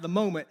apply to the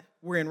moment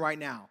we're in right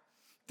now?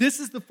 This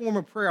is the form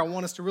of prayer I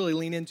want us to really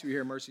lean into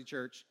here, Mercy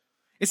Church.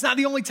 It's not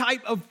the only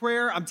type of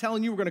prayer. I'm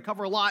telling you, we're going to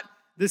cover a lot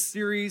this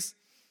series.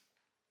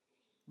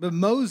 But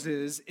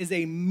Moses is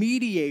a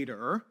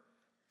mediator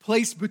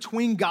placed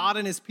between God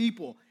and his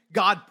people.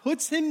 God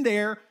puts him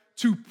there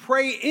to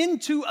pray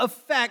into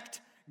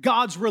effect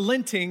God's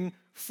relenting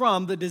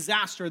from the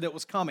disaster that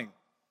was coming.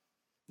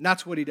 And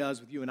that's what he does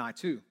with you and I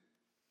too.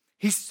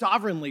 He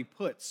sovereignly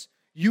puts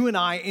you and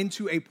I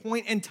into a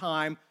point in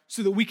time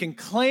so that we can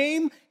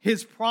claim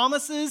his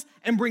promises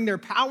and bring their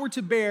power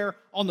to bear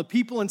on the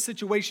people and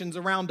situations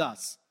around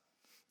us.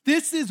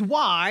 This is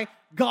why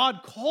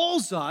God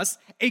calls us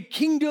a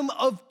kingdom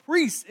of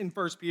priests in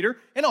 1 Peter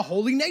and a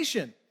holy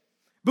nation.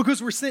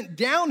 Because we're sent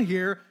down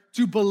here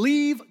to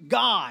believe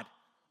God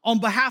on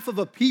behalf of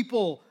a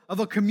people, of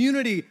a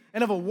community,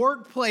 and of a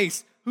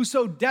workplace who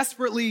so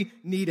desperately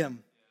need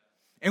him.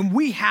 And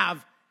we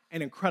have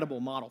an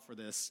incredible model for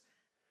this.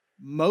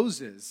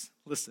 Moses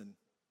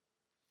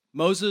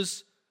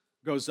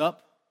goes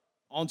up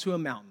onto a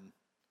mountain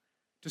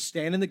to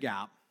stand in the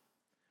gap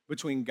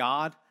between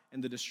God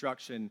and the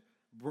destruction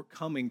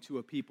coming to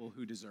a people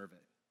who deserve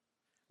it.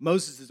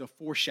 Moses is a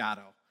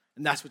foreshadow,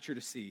 and that's what you're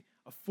to see,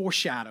 a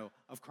foreshadow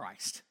of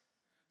Christ,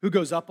 who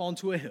goes up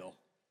onto a hill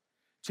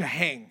to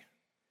hang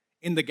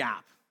in the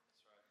gap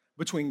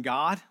between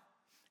God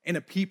and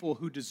a people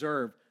who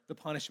deserve the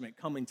punishment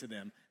coming to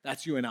them.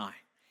 That's you and I.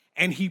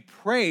 And he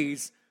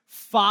prays,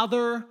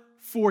 Father,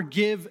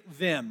 forgive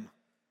them.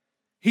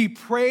 He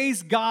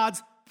prays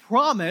God's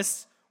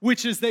promise,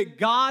 which is that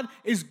God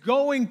is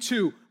going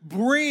to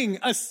bring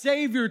a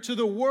Savior to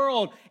the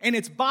world. And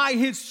it's by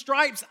his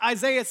stripes,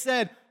 Isaiah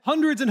said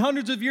hundreds and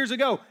hundreds of years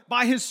ago,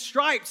 by his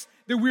stripes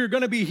that we are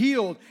going to be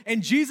healed.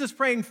 And Jesus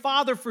praying,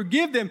 Father,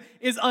 forgive them,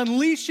 is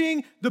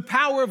unleashing the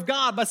power of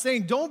God by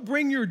saying, don't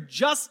bring your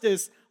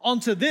justice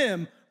onto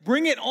them,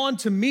 bring it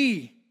onto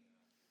me.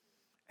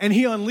 And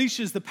he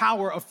unleashes the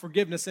power of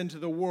forgiveness into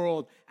the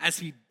world as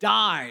he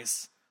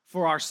dies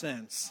for our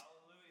sins.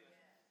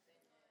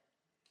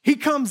 He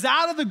comes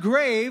out of the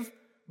grave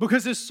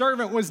because his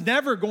servant was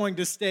never going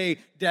to stay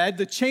dead.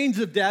 The chains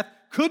of death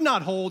could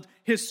not hold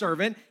his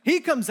servant. He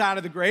comes out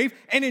of the grave,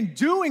 and in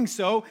doing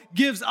so,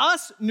 gives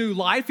us new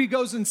life. He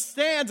goes and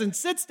stands and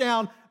sits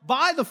down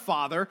by the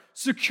Father,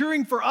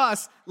 securing for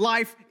us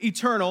life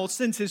eternal,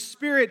 sends his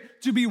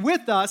Spirit to be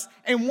with us,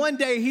 and one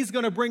day he's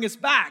going to bring us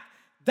back.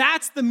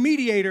 That's the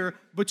mediator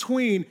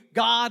between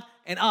God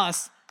and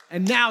us.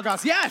 And now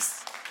God's,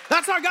 yes,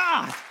 that's our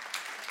God.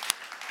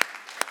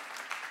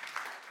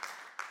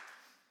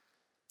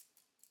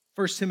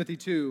 1 Timothy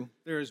 2,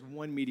 there is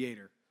one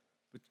mediator.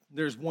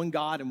 There's one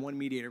God and one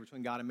mediator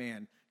between God and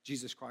man,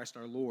 Jesus Christ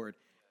our Lord.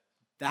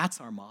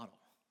 That's our model.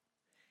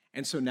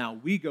 And so now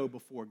we go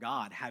before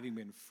God, having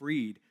been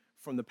freed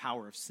from the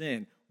power of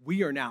sin.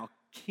 We are now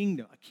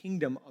a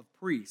kingdom of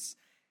priests.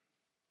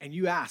 And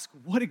you ask,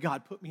 what did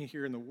God put me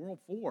here in the world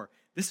for?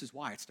 This is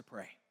why, it's to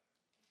pray.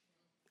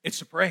 It's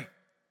to pray.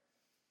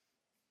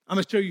 I'm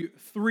going to show you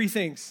 3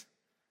 things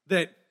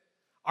that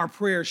our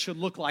prayers should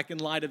look like in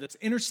light of this.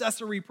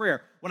 Intercessory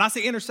prayer. When I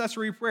say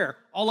intercessory prayer,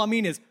 all I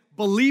mean is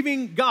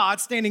believing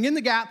God, standing in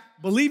the gap,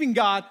 believing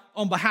God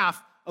on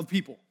behalf of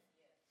people.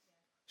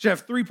 Should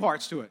have 3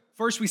 parts to it.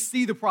 First, we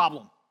see the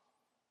problem.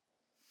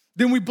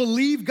 Then we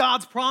believe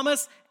God's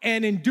promise,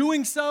 and in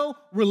doing so,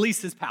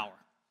 release his power.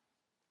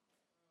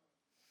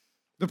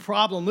 The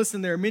problem,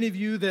 listen, there are many of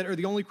you that are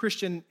the only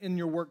Christian in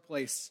your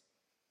workplace.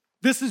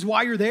 This is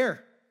why you're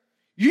there.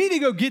 You need to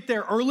go get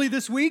there early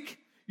this week.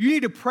 You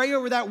need to pray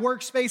over that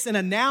workspace and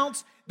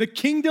announce the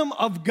kingdom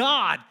of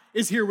God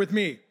is here with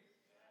me.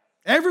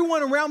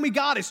 Everyone around me,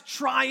 God is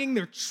trying.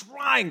 They're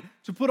trying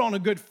to put on a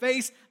good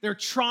face. They're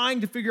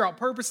trying to figure out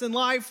purpose in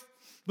life,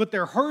 but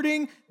they're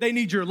hurting. They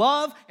need your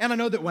love. And I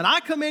know that when I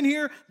come in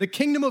here, the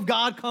kingdom of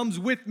God comes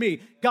with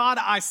me. God,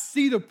 I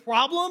see the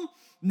problem.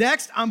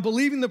 Next, I'm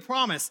believing the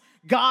promise.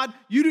 God,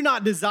 you do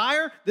not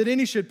desire that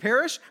any should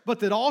perish,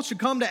 but that all should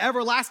come to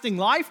everlasting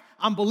life.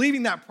 I'm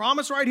believing that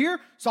promise right here.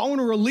 So I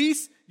want to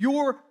release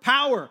your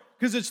power,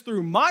 because it's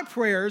through my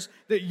prayers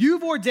that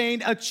you've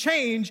ordained a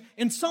change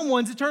in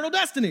someone's eternal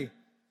destiny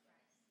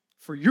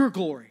for your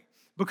glory,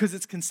 because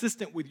it's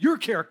consistent with your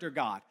character,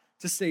 God,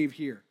 to save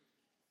here.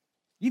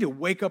 You need to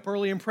wake up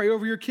early and pray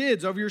over your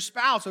kids, over your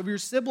spouse, over your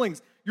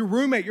siblings, your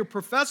roommate, your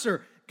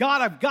professor. God,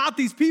 I've got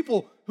these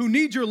people who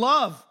need your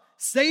love.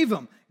 Save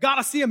them. God,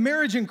 I see a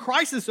marriage in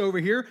crisis over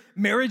here.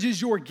 Marriage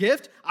is your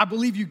gift. I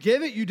believe you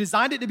give it. You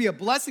designed it to be a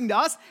blessing to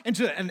us and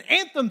to an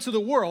anthem to the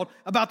world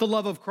about the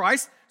love of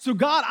Christ. So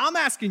God, I'm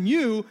asking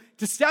you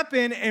to step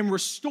in and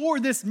restore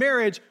this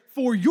marriage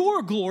for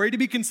your glory, to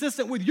be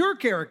consistent with your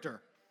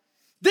character.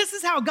 This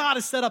is how God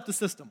has set up the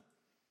system.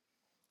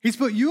 He's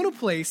put you in a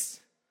place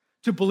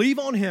to believe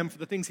on him for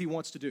the things he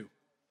wants to do.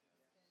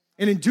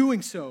 And in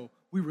doing so,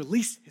 we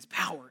release his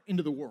power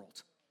into the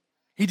world.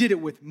 He did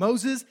it with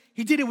Moses.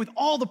 He did it with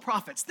all the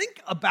prophets.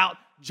 Think about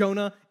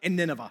Jonah and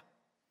Nineveh.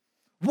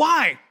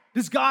 Why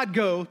does God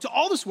go to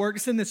all this work to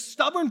send this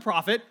stubborn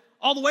prophet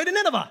all the way to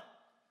Nineveh?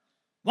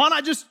 Why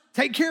not just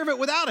take care of it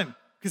without him?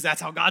 Because that's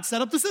how God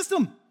set up the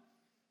system,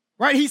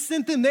 right? He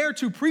sent them there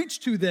to preach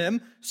to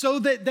them so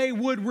that they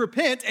would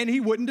repent and he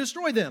wouldn't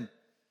destroy them.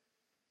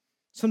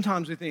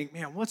 Sometimes we think,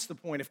 man, what's the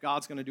point if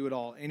God's going to do it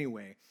all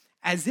anyway?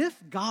 As if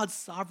God's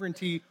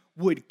sovereignty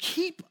would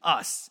keep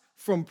us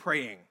from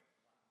praying.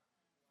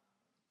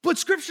 But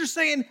Scripture's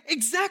saying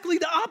exactly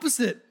the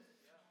opposite.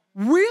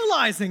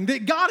 Realizing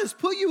that God has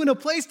put you in a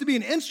place to be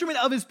an instrument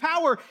of his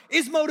power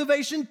is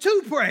motivation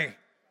to pray.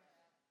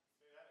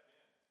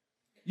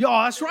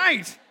 Y'all, that's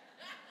right.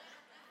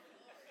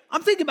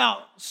 I'm thinking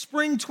about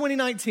spring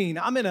 2019.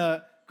 I'm in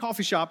a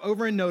coffee shop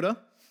over in Noda.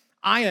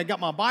 I got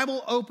my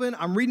Bible open.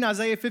 I'm reading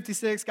Isaiah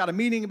 56, got a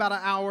meeting about an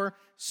hour,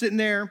 sitting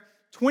there.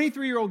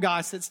 23-year-old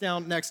guy sits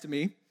down next to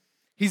me.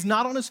 He's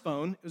not on his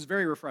phone. It was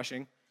very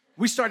refreshing.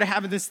 We started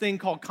having this thing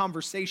called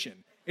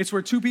conversation. It's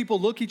where two people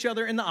look each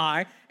other in the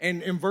eye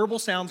and verbal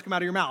sounds come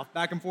out of your mouth,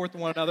 back and forth to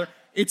one another.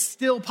 It's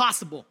still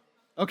possible,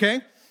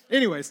 okay?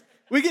 Anyways,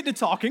 we get to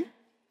talking.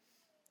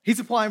 He's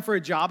applying for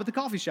a job at the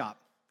coffee shop.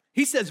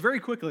 He says very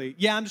quickly,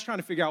 yeah, I'm just trying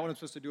to figure out what I'm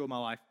supposed to do with my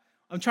life.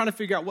 I'm trying to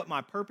figure out what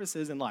my purpose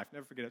is in life.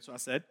 Never forget it. So I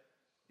said,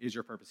 is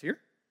your purpose here?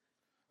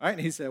 All right, and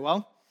he said,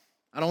 well,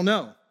 I don't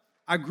know.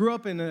 I grew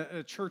up in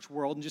a church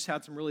world and just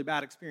had some really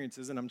bad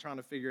experiences, and I'm trying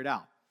to figure it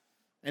out.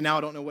 And now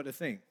I don't know what to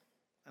think.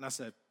 And I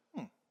said,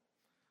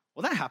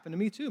 well, that happened to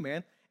me too,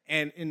 man.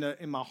 And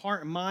in my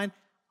heart and mind,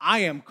 I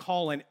am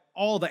calling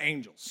all the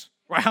angels,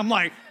 right? I'm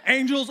like,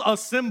 angels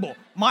assemble.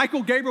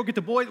 Michael, Gabriel, get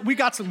the boys. We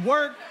got some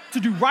work to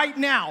do right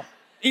now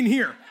in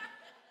here.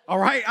 All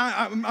right,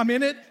 I'm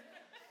in it.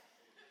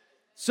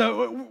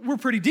 So we're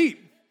pretty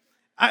deep.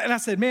 And I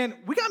said, man,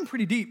 we gotten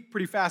pretty deep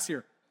pretty fast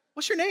here.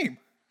 What's your name?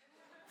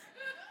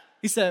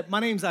 He said, my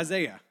name's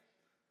Isaiah.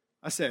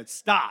 I said,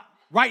 stop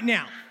right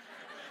now.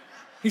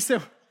 He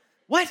said,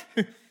 what?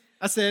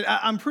 I said,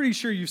 I'm pretty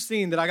sure you've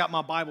seen that I got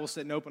my Bible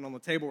sitting open on the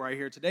table right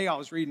here. Today I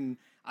was reading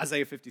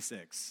Isaiah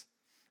 56.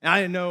 And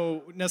I didn't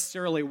know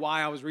necessarily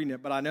why I was reading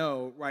it, but I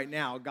know right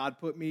now God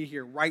put me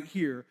here, right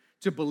here,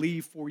 to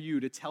believe for you,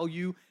 to tell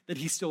you that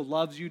he still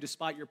loves you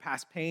despite your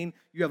past pain.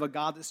 You have a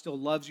God that still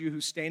loves you,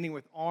 who's standing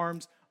with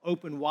arms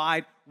open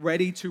wide,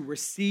 ready to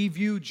receive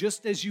you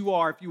just as you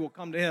are. If you will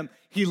come to him,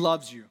 he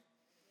loves you.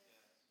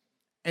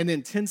 And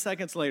then 10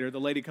 seconds later, the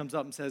lady comes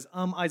up and says,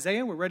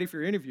 Isaiah, we're ready for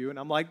your interview. And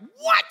I'm like,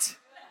 what?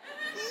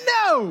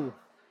 No.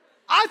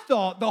 I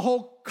thought the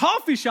whole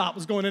coffee shop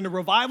was going into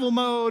revival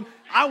mode.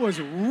 I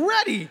was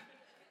ready,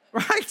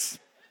 right?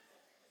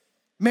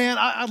 Man,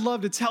 I'd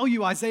love to tell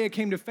you Isaiah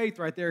came to faith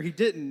right there. He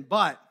didn't,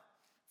 but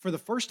for the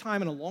first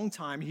time in a long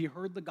time, he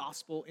heard the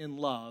gospel in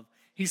love.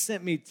 He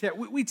sent me,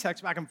 we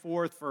text back and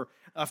forth for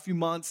a few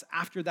months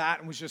after that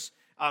and was just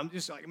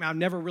like, man, I've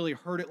never really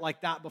heard it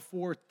like that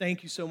before.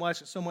 Thank you so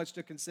much. It's so much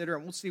to consider,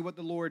 and we'll see what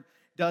the Lord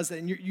does.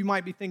 And you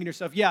might be thinking to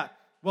yourself, yeah,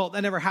 well,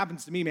 that never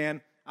happens to me,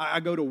 man.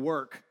 I go to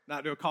work,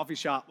 not to a coffee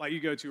shop like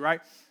you go to,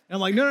 right? And I'm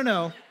like,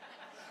 no.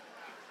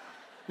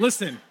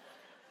 Listen,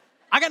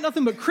 I got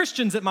nothing but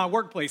Christians at my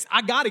workplace.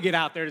 I got to get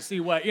out there to see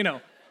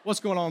what's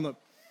going on.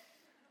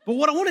 But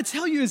what I want to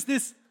tell you is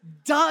this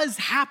does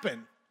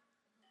happen.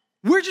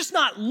 We're just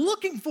not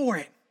looking for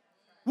it.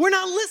 We're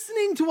not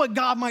listening to what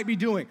God might be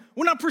doing.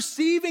 We're not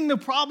perceiving the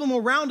problem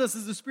around us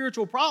as a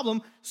spiritual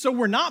problem, so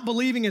we're not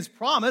believing his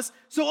promise.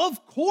 So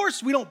of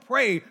course we don't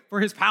pray for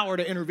his power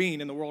to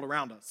intervene in the world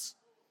around us.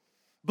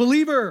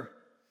 Believer,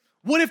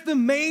 what if the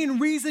main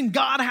reason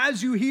God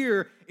has you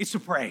here is to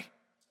pray?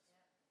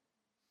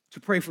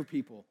 To pray for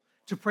people,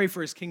 to pray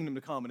for his kingdom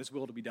to come and his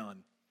will to be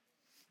done.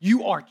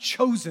 You are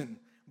chosen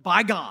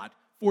by God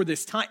for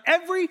this time.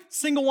 Every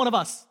single one of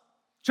us,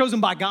 chosen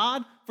by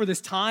God for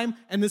this time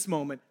and this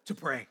moment to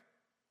pray.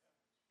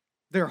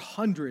 There are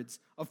hundreds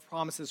of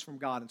promises from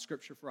God in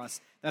Scripture for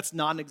us. That's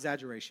not an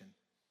exaggeration.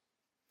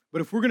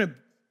 But if we're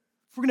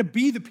gonna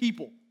be the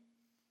people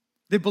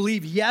that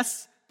believe,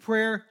 yes,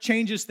 prayer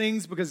changes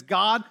things because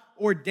God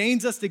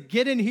ordains us to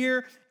get in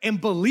here and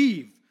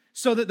believe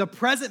so that the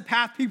present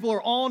path people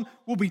are on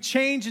will be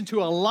changed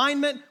into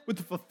alignment with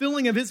the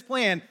fulfilling of his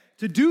plan.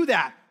 To do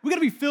that, we got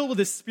to be filled with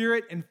his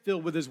Spirit and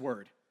filled with his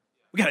word.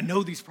 We got to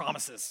know these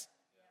promises.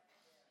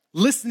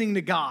 Listening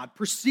to God,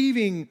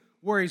 perceiving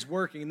where he's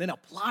working, and then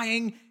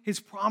applying his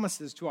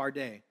promises to our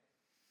day.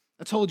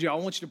 I told you, I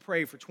want you to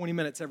pray for 20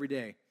 minutes every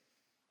day.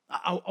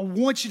 I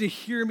want you to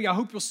hear me. I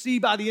hope you'll see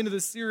by the end of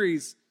this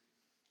series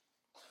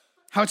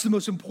how it's the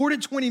most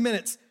important 20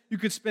 minutes you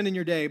could spend in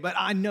your day, but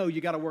I know you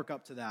got to work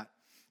up to that.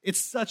 It's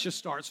such a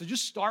start. So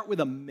just start with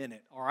a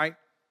minute, all right?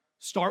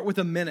 Start with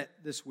a minute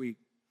this week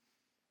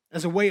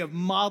as a way of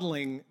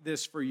modeling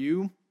this for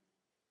you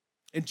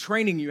and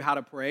training you how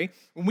to pray.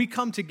 When we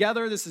come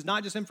together, this is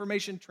not just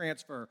information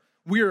transfer.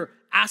 We're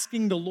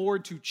asking the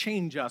Lord to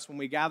change us when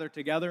we gather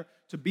together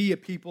to be a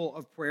people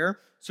of prayer.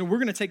 So we're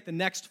going to take the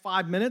next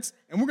 5 minutes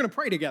and we're going to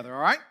pray together,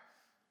 all right?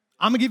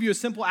 I'm going to give you a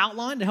simple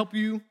outline to help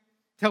you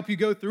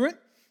go through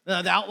it.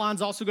 The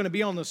outline's also going to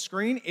be on the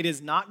screen. It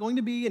is not going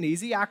to be an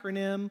easy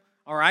acronym,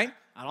 all right?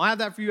 I don't have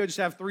that for you. I just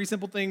have 3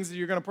 simple things that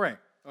you're going to pray,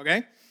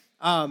 okay?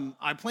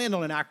 I planned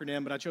on an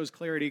acronym, but I chose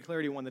Clarity.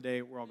 Clarity won the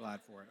day. We're all glad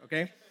for it,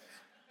 okay?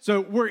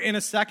 So we're in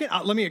a second.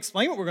 Let me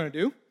explain what we're going to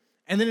do.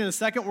 And then in a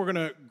second, we're going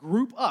to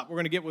group up. We're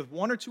going to get with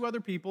 1 or 2 other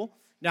people.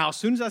 Now, as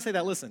soon as I say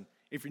that, listen,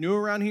 If you're new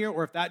around here,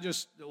 or if that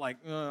just like,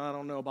 I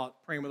don't know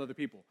about praying with other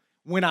people.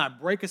 When I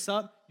break us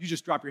up, you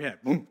just drop your head.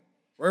 Boom.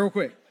 Real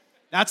quick.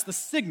 That's the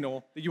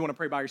signal that you want to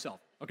pray by yourself,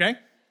 okay?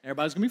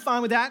 Everybody's going to be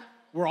fine with that.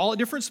 We're all at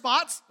different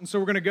spots, and so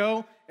we're going to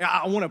go.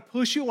 I want to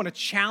push you. I want to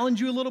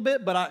challenge you a little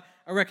bit, but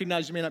I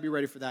recognize you may not be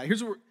ready for that.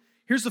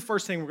 Here's the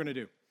first thing we're going to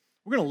do.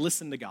 We're going to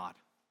listen to God.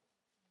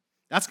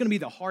 That's going to be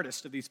the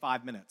hardest of these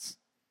 5 minutes.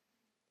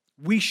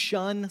 We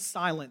shun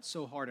silence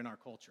so hard in our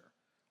culture.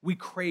 We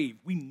crave,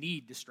 we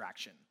need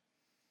distraction.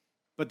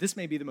 But this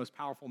may be the most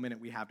powerful minute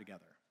we have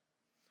together.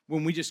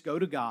 When we just go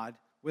to God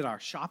with our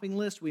shopping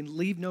list, we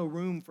leave no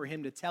room for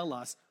him to tell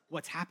us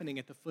what's happening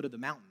at the foot of the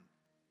mountain.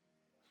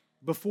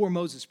 Before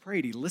Moses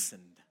prayed, he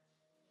listened.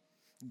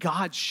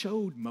 God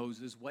showed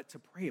Moses what to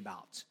pray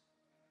about.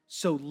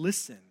 So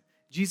listen.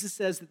 Jesus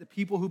says that the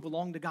people who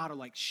belong to God are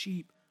like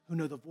sheep who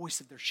know the voice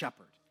of their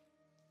shepherd.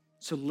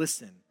 So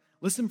listen.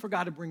 Listen for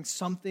God to bring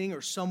something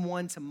or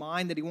someone to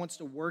mind that he wants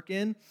to work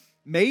in.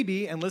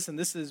 Maybe, and listen,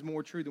 this is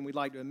more true than we'd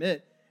like to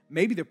admit,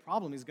 maybe the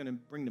problem he's going to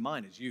bring to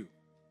mind is you.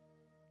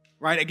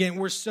 Right? Again,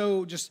 we're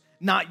so just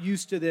not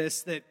used to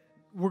this that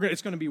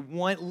it's going to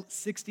be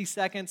 60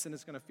 seconds and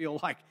it's going to feel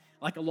like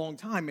a long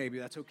time maybe.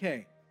 That's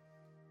okay.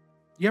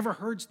 You ever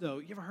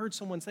heard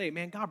someone say,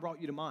 man, God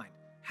brought you to mind?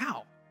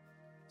 How?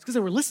 It's because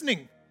they were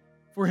listening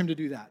for him to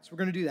do that. So we're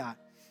going to do that.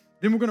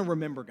 Then we're going to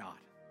remember God.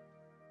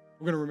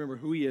 We're going to remember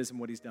who he is and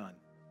what he's done.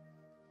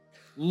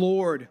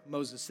 Lord,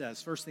 Moses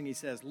says. First thing he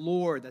says,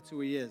 Lord, that's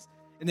who he is.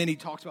 And then he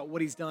talks about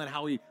what he's done,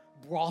 how he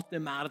brought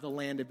them out of the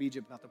land of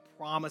Egypt, about the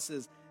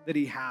promises that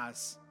he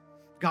has.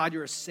 God,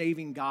 you're a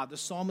saving God. The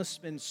psalmist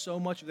spends so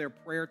much of their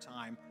prayer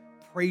time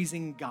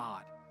praising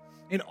God.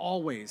 And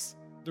always,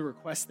 the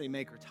requests they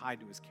make are tied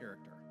to his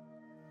character.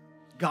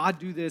 God,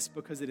 do this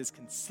because it is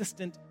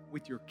consistent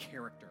with your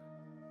character.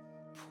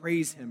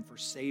 Praise him for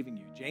saving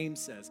you.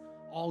 James says,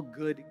 all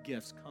good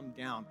gifts come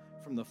down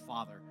from the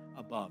Father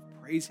above.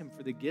 Praise him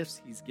for the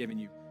gifts he's given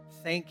you.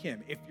 Thank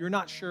him. If you're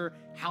not sure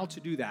how to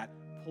do that,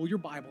 pull your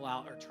Bible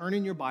out or turn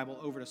in your Bible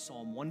over to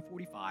Psalm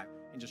 145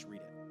 and just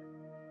read it.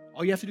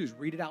 All you have to do is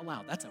read it out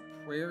loud. That's a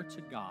prayer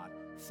to God,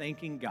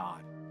 thanking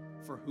God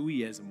for who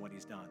he is and what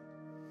he's done.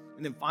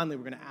 And then finally,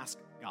 we're going to ask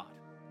God.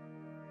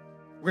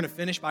 We're going to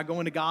finish by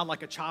going to God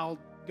like a child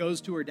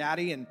goes to her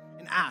daddy and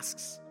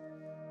asks.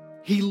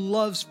 He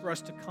loves for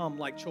us to come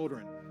like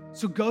children.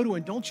 So go to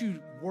him. Don't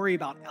you worry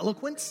about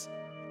eloquence.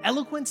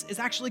 Eloquence is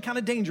actually kind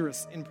of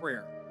dangerous in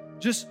prayer.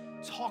 Just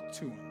talk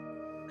to him.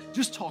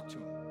 Just talk to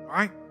him, all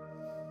right?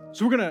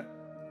 So we're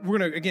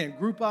gonna again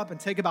group up and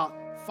take about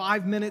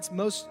 5 minutes.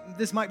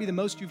 This might be the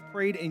most you've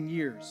prayed in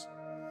years.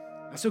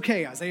 That's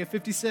okay. Isaiah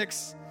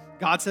 56,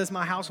 God says,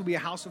 my house will be a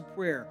house of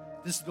prayer.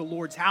 This is the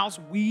Lord's house.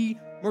 We,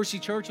 Mercy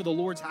Church, are the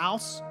Lord's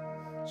house.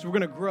 So we're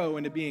going to grow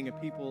into being a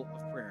people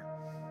of prayer.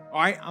 All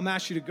right, I'm going to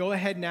ask you to go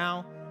ahead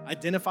now,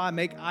 identify,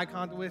 make eye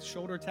contact with,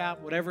 shoulder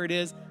tap, whatever it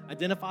is,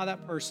 identify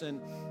that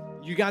person.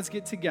 You guys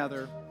get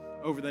together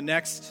over the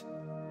next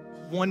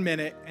 1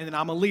 minute, and then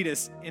I'm going to lead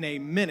us in a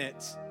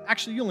minute.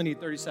 Actually, you only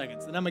need 30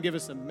 seconds. Then I'm going to give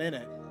us a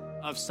minute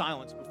of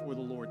silence before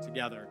the Lord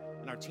together,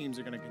 and our teams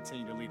are going to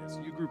continue to lead us.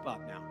 You group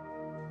up now.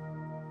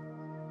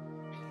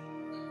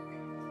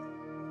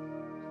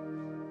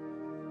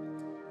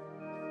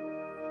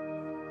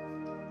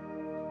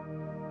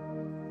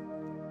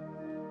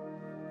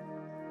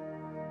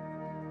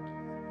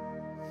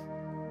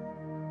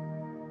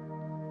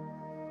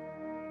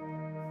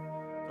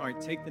 All right,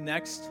 take the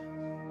next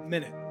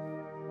minute.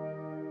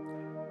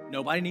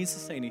 Nobody needs to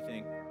say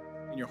anything.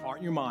 In your heart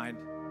and your mind,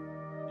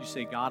 you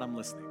say, God, I'm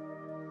listening.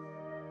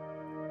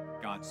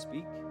 God,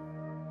 speak.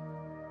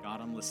 God,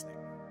 I'm listening.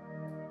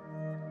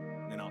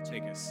 And then I'll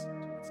take us to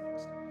what's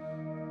next.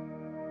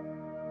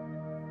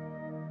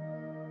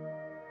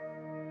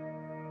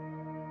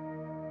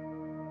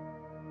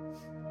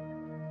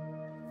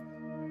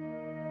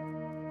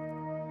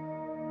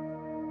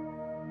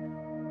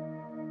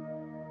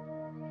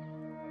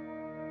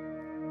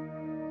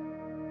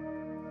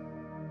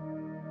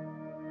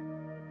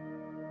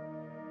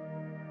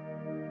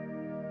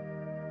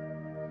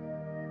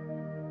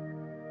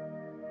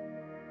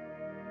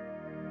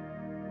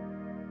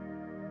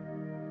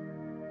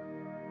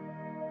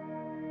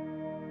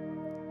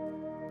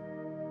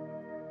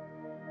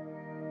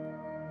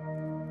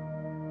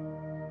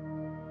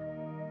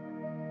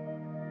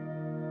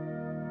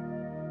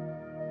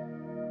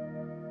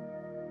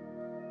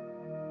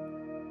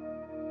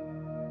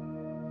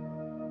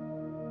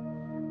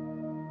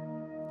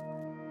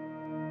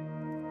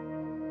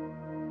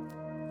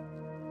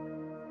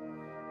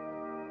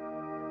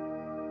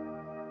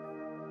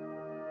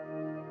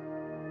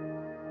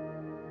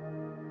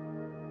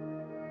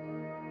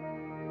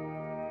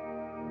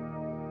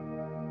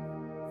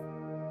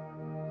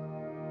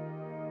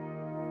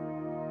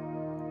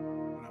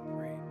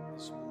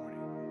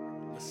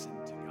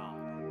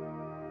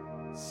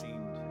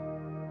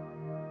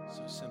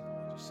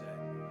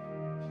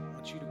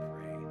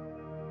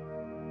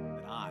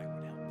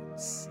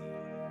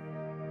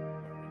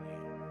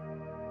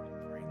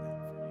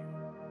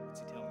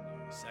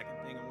 Second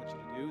thing I want you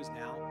to do is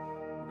now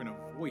we're going to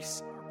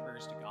voice our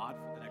prayers to God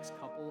for the next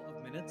couple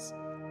of minutes.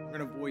 We're going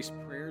to voice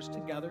prayers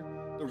together.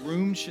 The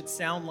room should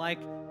sound like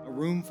a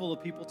room full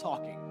of people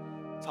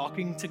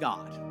talking to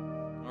God.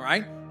 All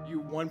right? You,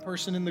 one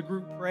person in the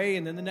group, pray,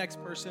 and then the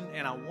next person,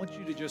 and I want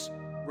you to just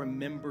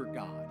remember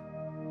God.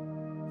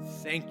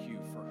 Thank you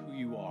for who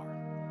you are.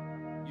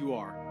 You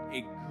are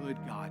a good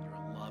God.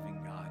 You're a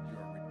loving God. You're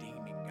a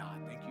redeeming God.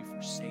 Thank you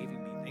for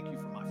saving me. Thank you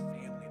for my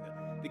family,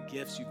 the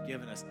gifts you've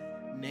given us.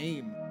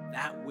 Name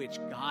that which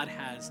God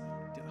has,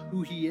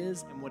 who he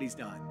is and what he's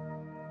done.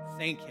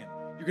 Thank him.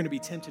 You're going to be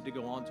tempted to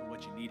go on to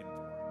what you need him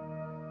for.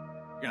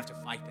 You're going to have to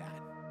fight that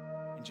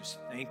and just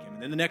thank him.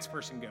 And then the next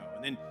person go.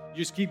 And then you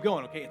just keep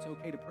going. Okay, it's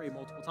okay to pray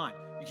multiple times.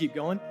 You keep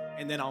going,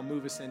 and then I'll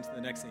move us into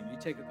the next thing. You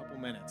take a couple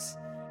minutes,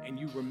 and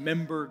you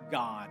remember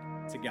God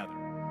together.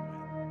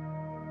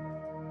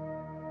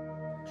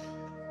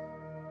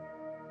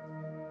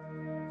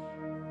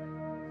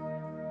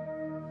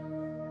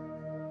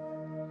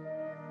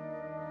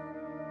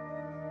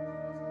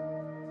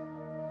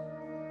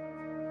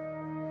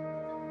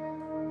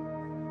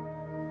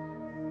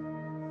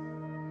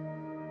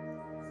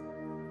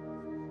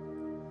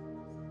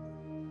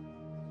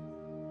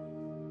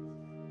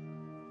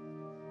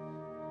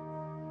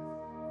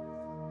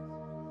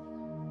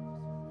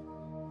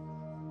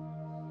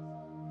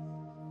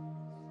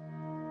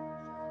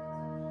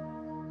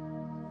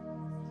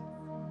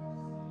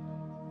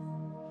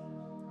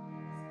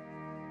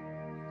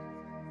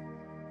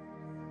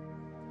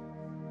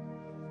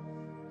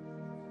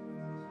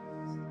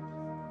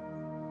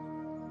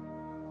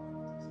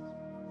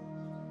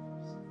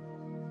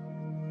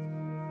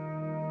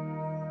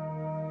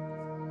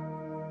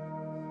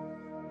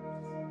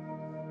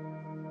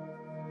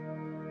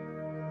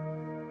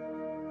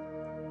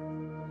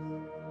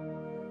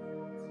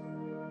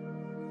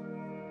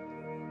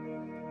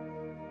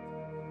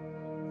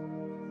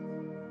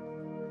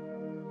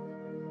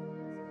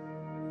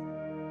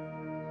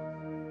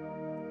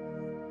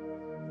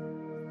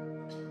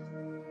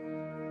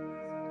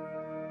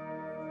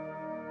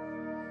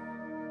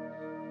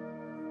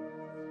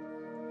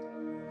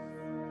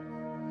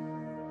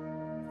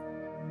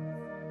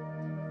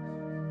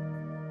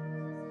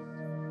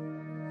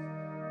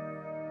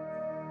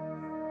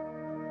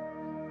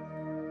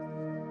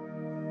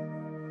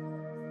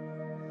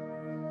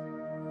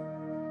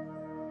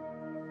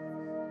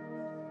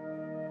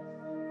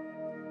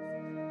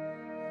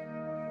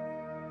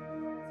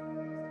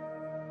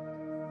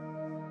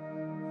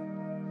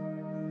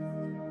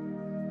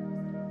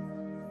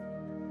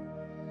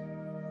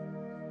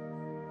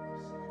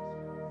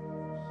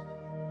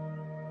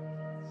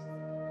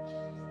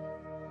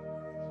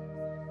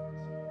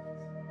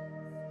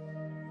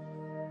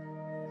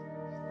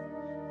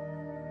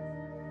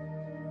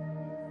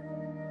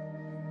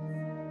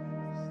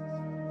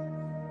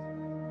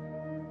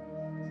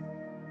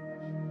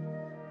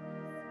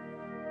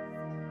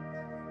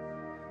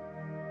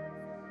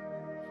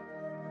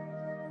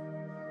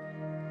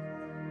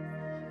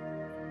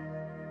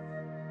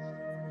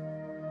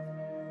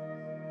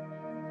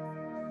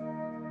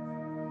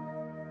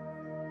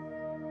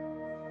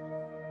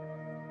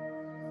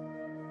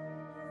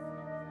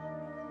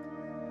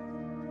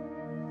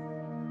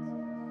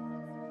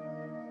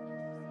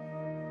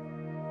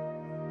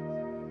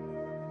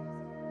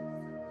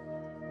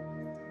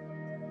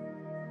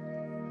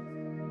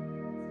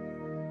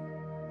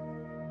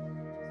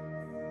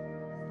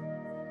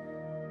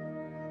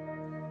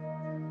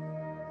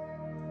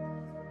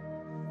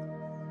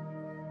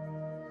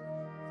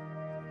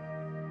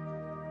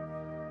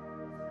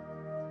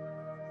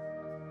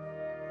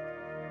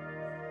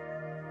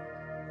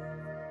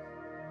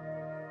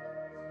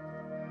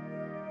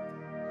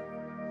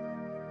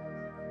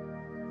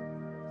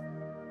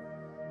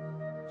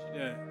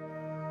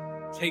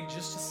 To take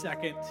just a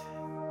second,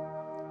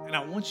 and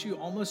I want you,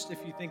 almost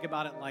if you think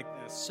about it like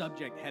the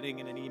subject heading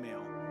in an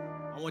email,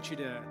 I want you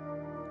to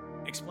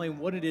explain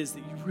what it is that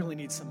you really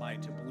need somebody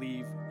to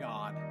believe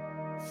God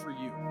for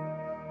you.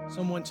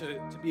 Someone to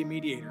be a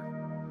mediator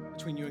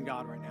between you and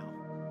God right now.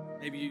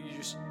 Maybe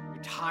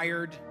you're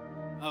tired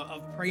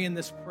of praying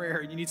this prayer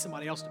and you need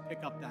somebody else to pick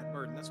up that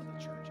burden. That's what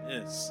the church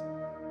is.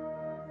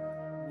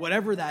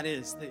 Whatever that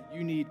is that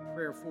you need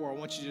prayer for, I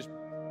want you to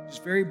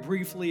just very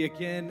briefly,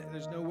 again,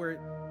 there's no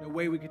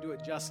way we could do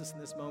it justice in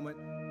this moment.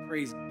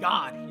 Praise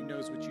God, he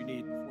knows what you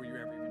need before you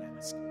ever even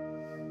ask.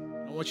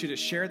 I want you to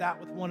share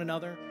that with one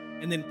another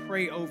and then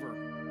pray over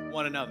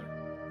one another.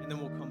 And then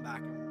we'll come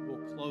back and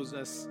we'll close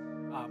us.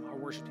 Our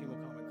worship team will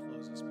come and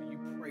close us.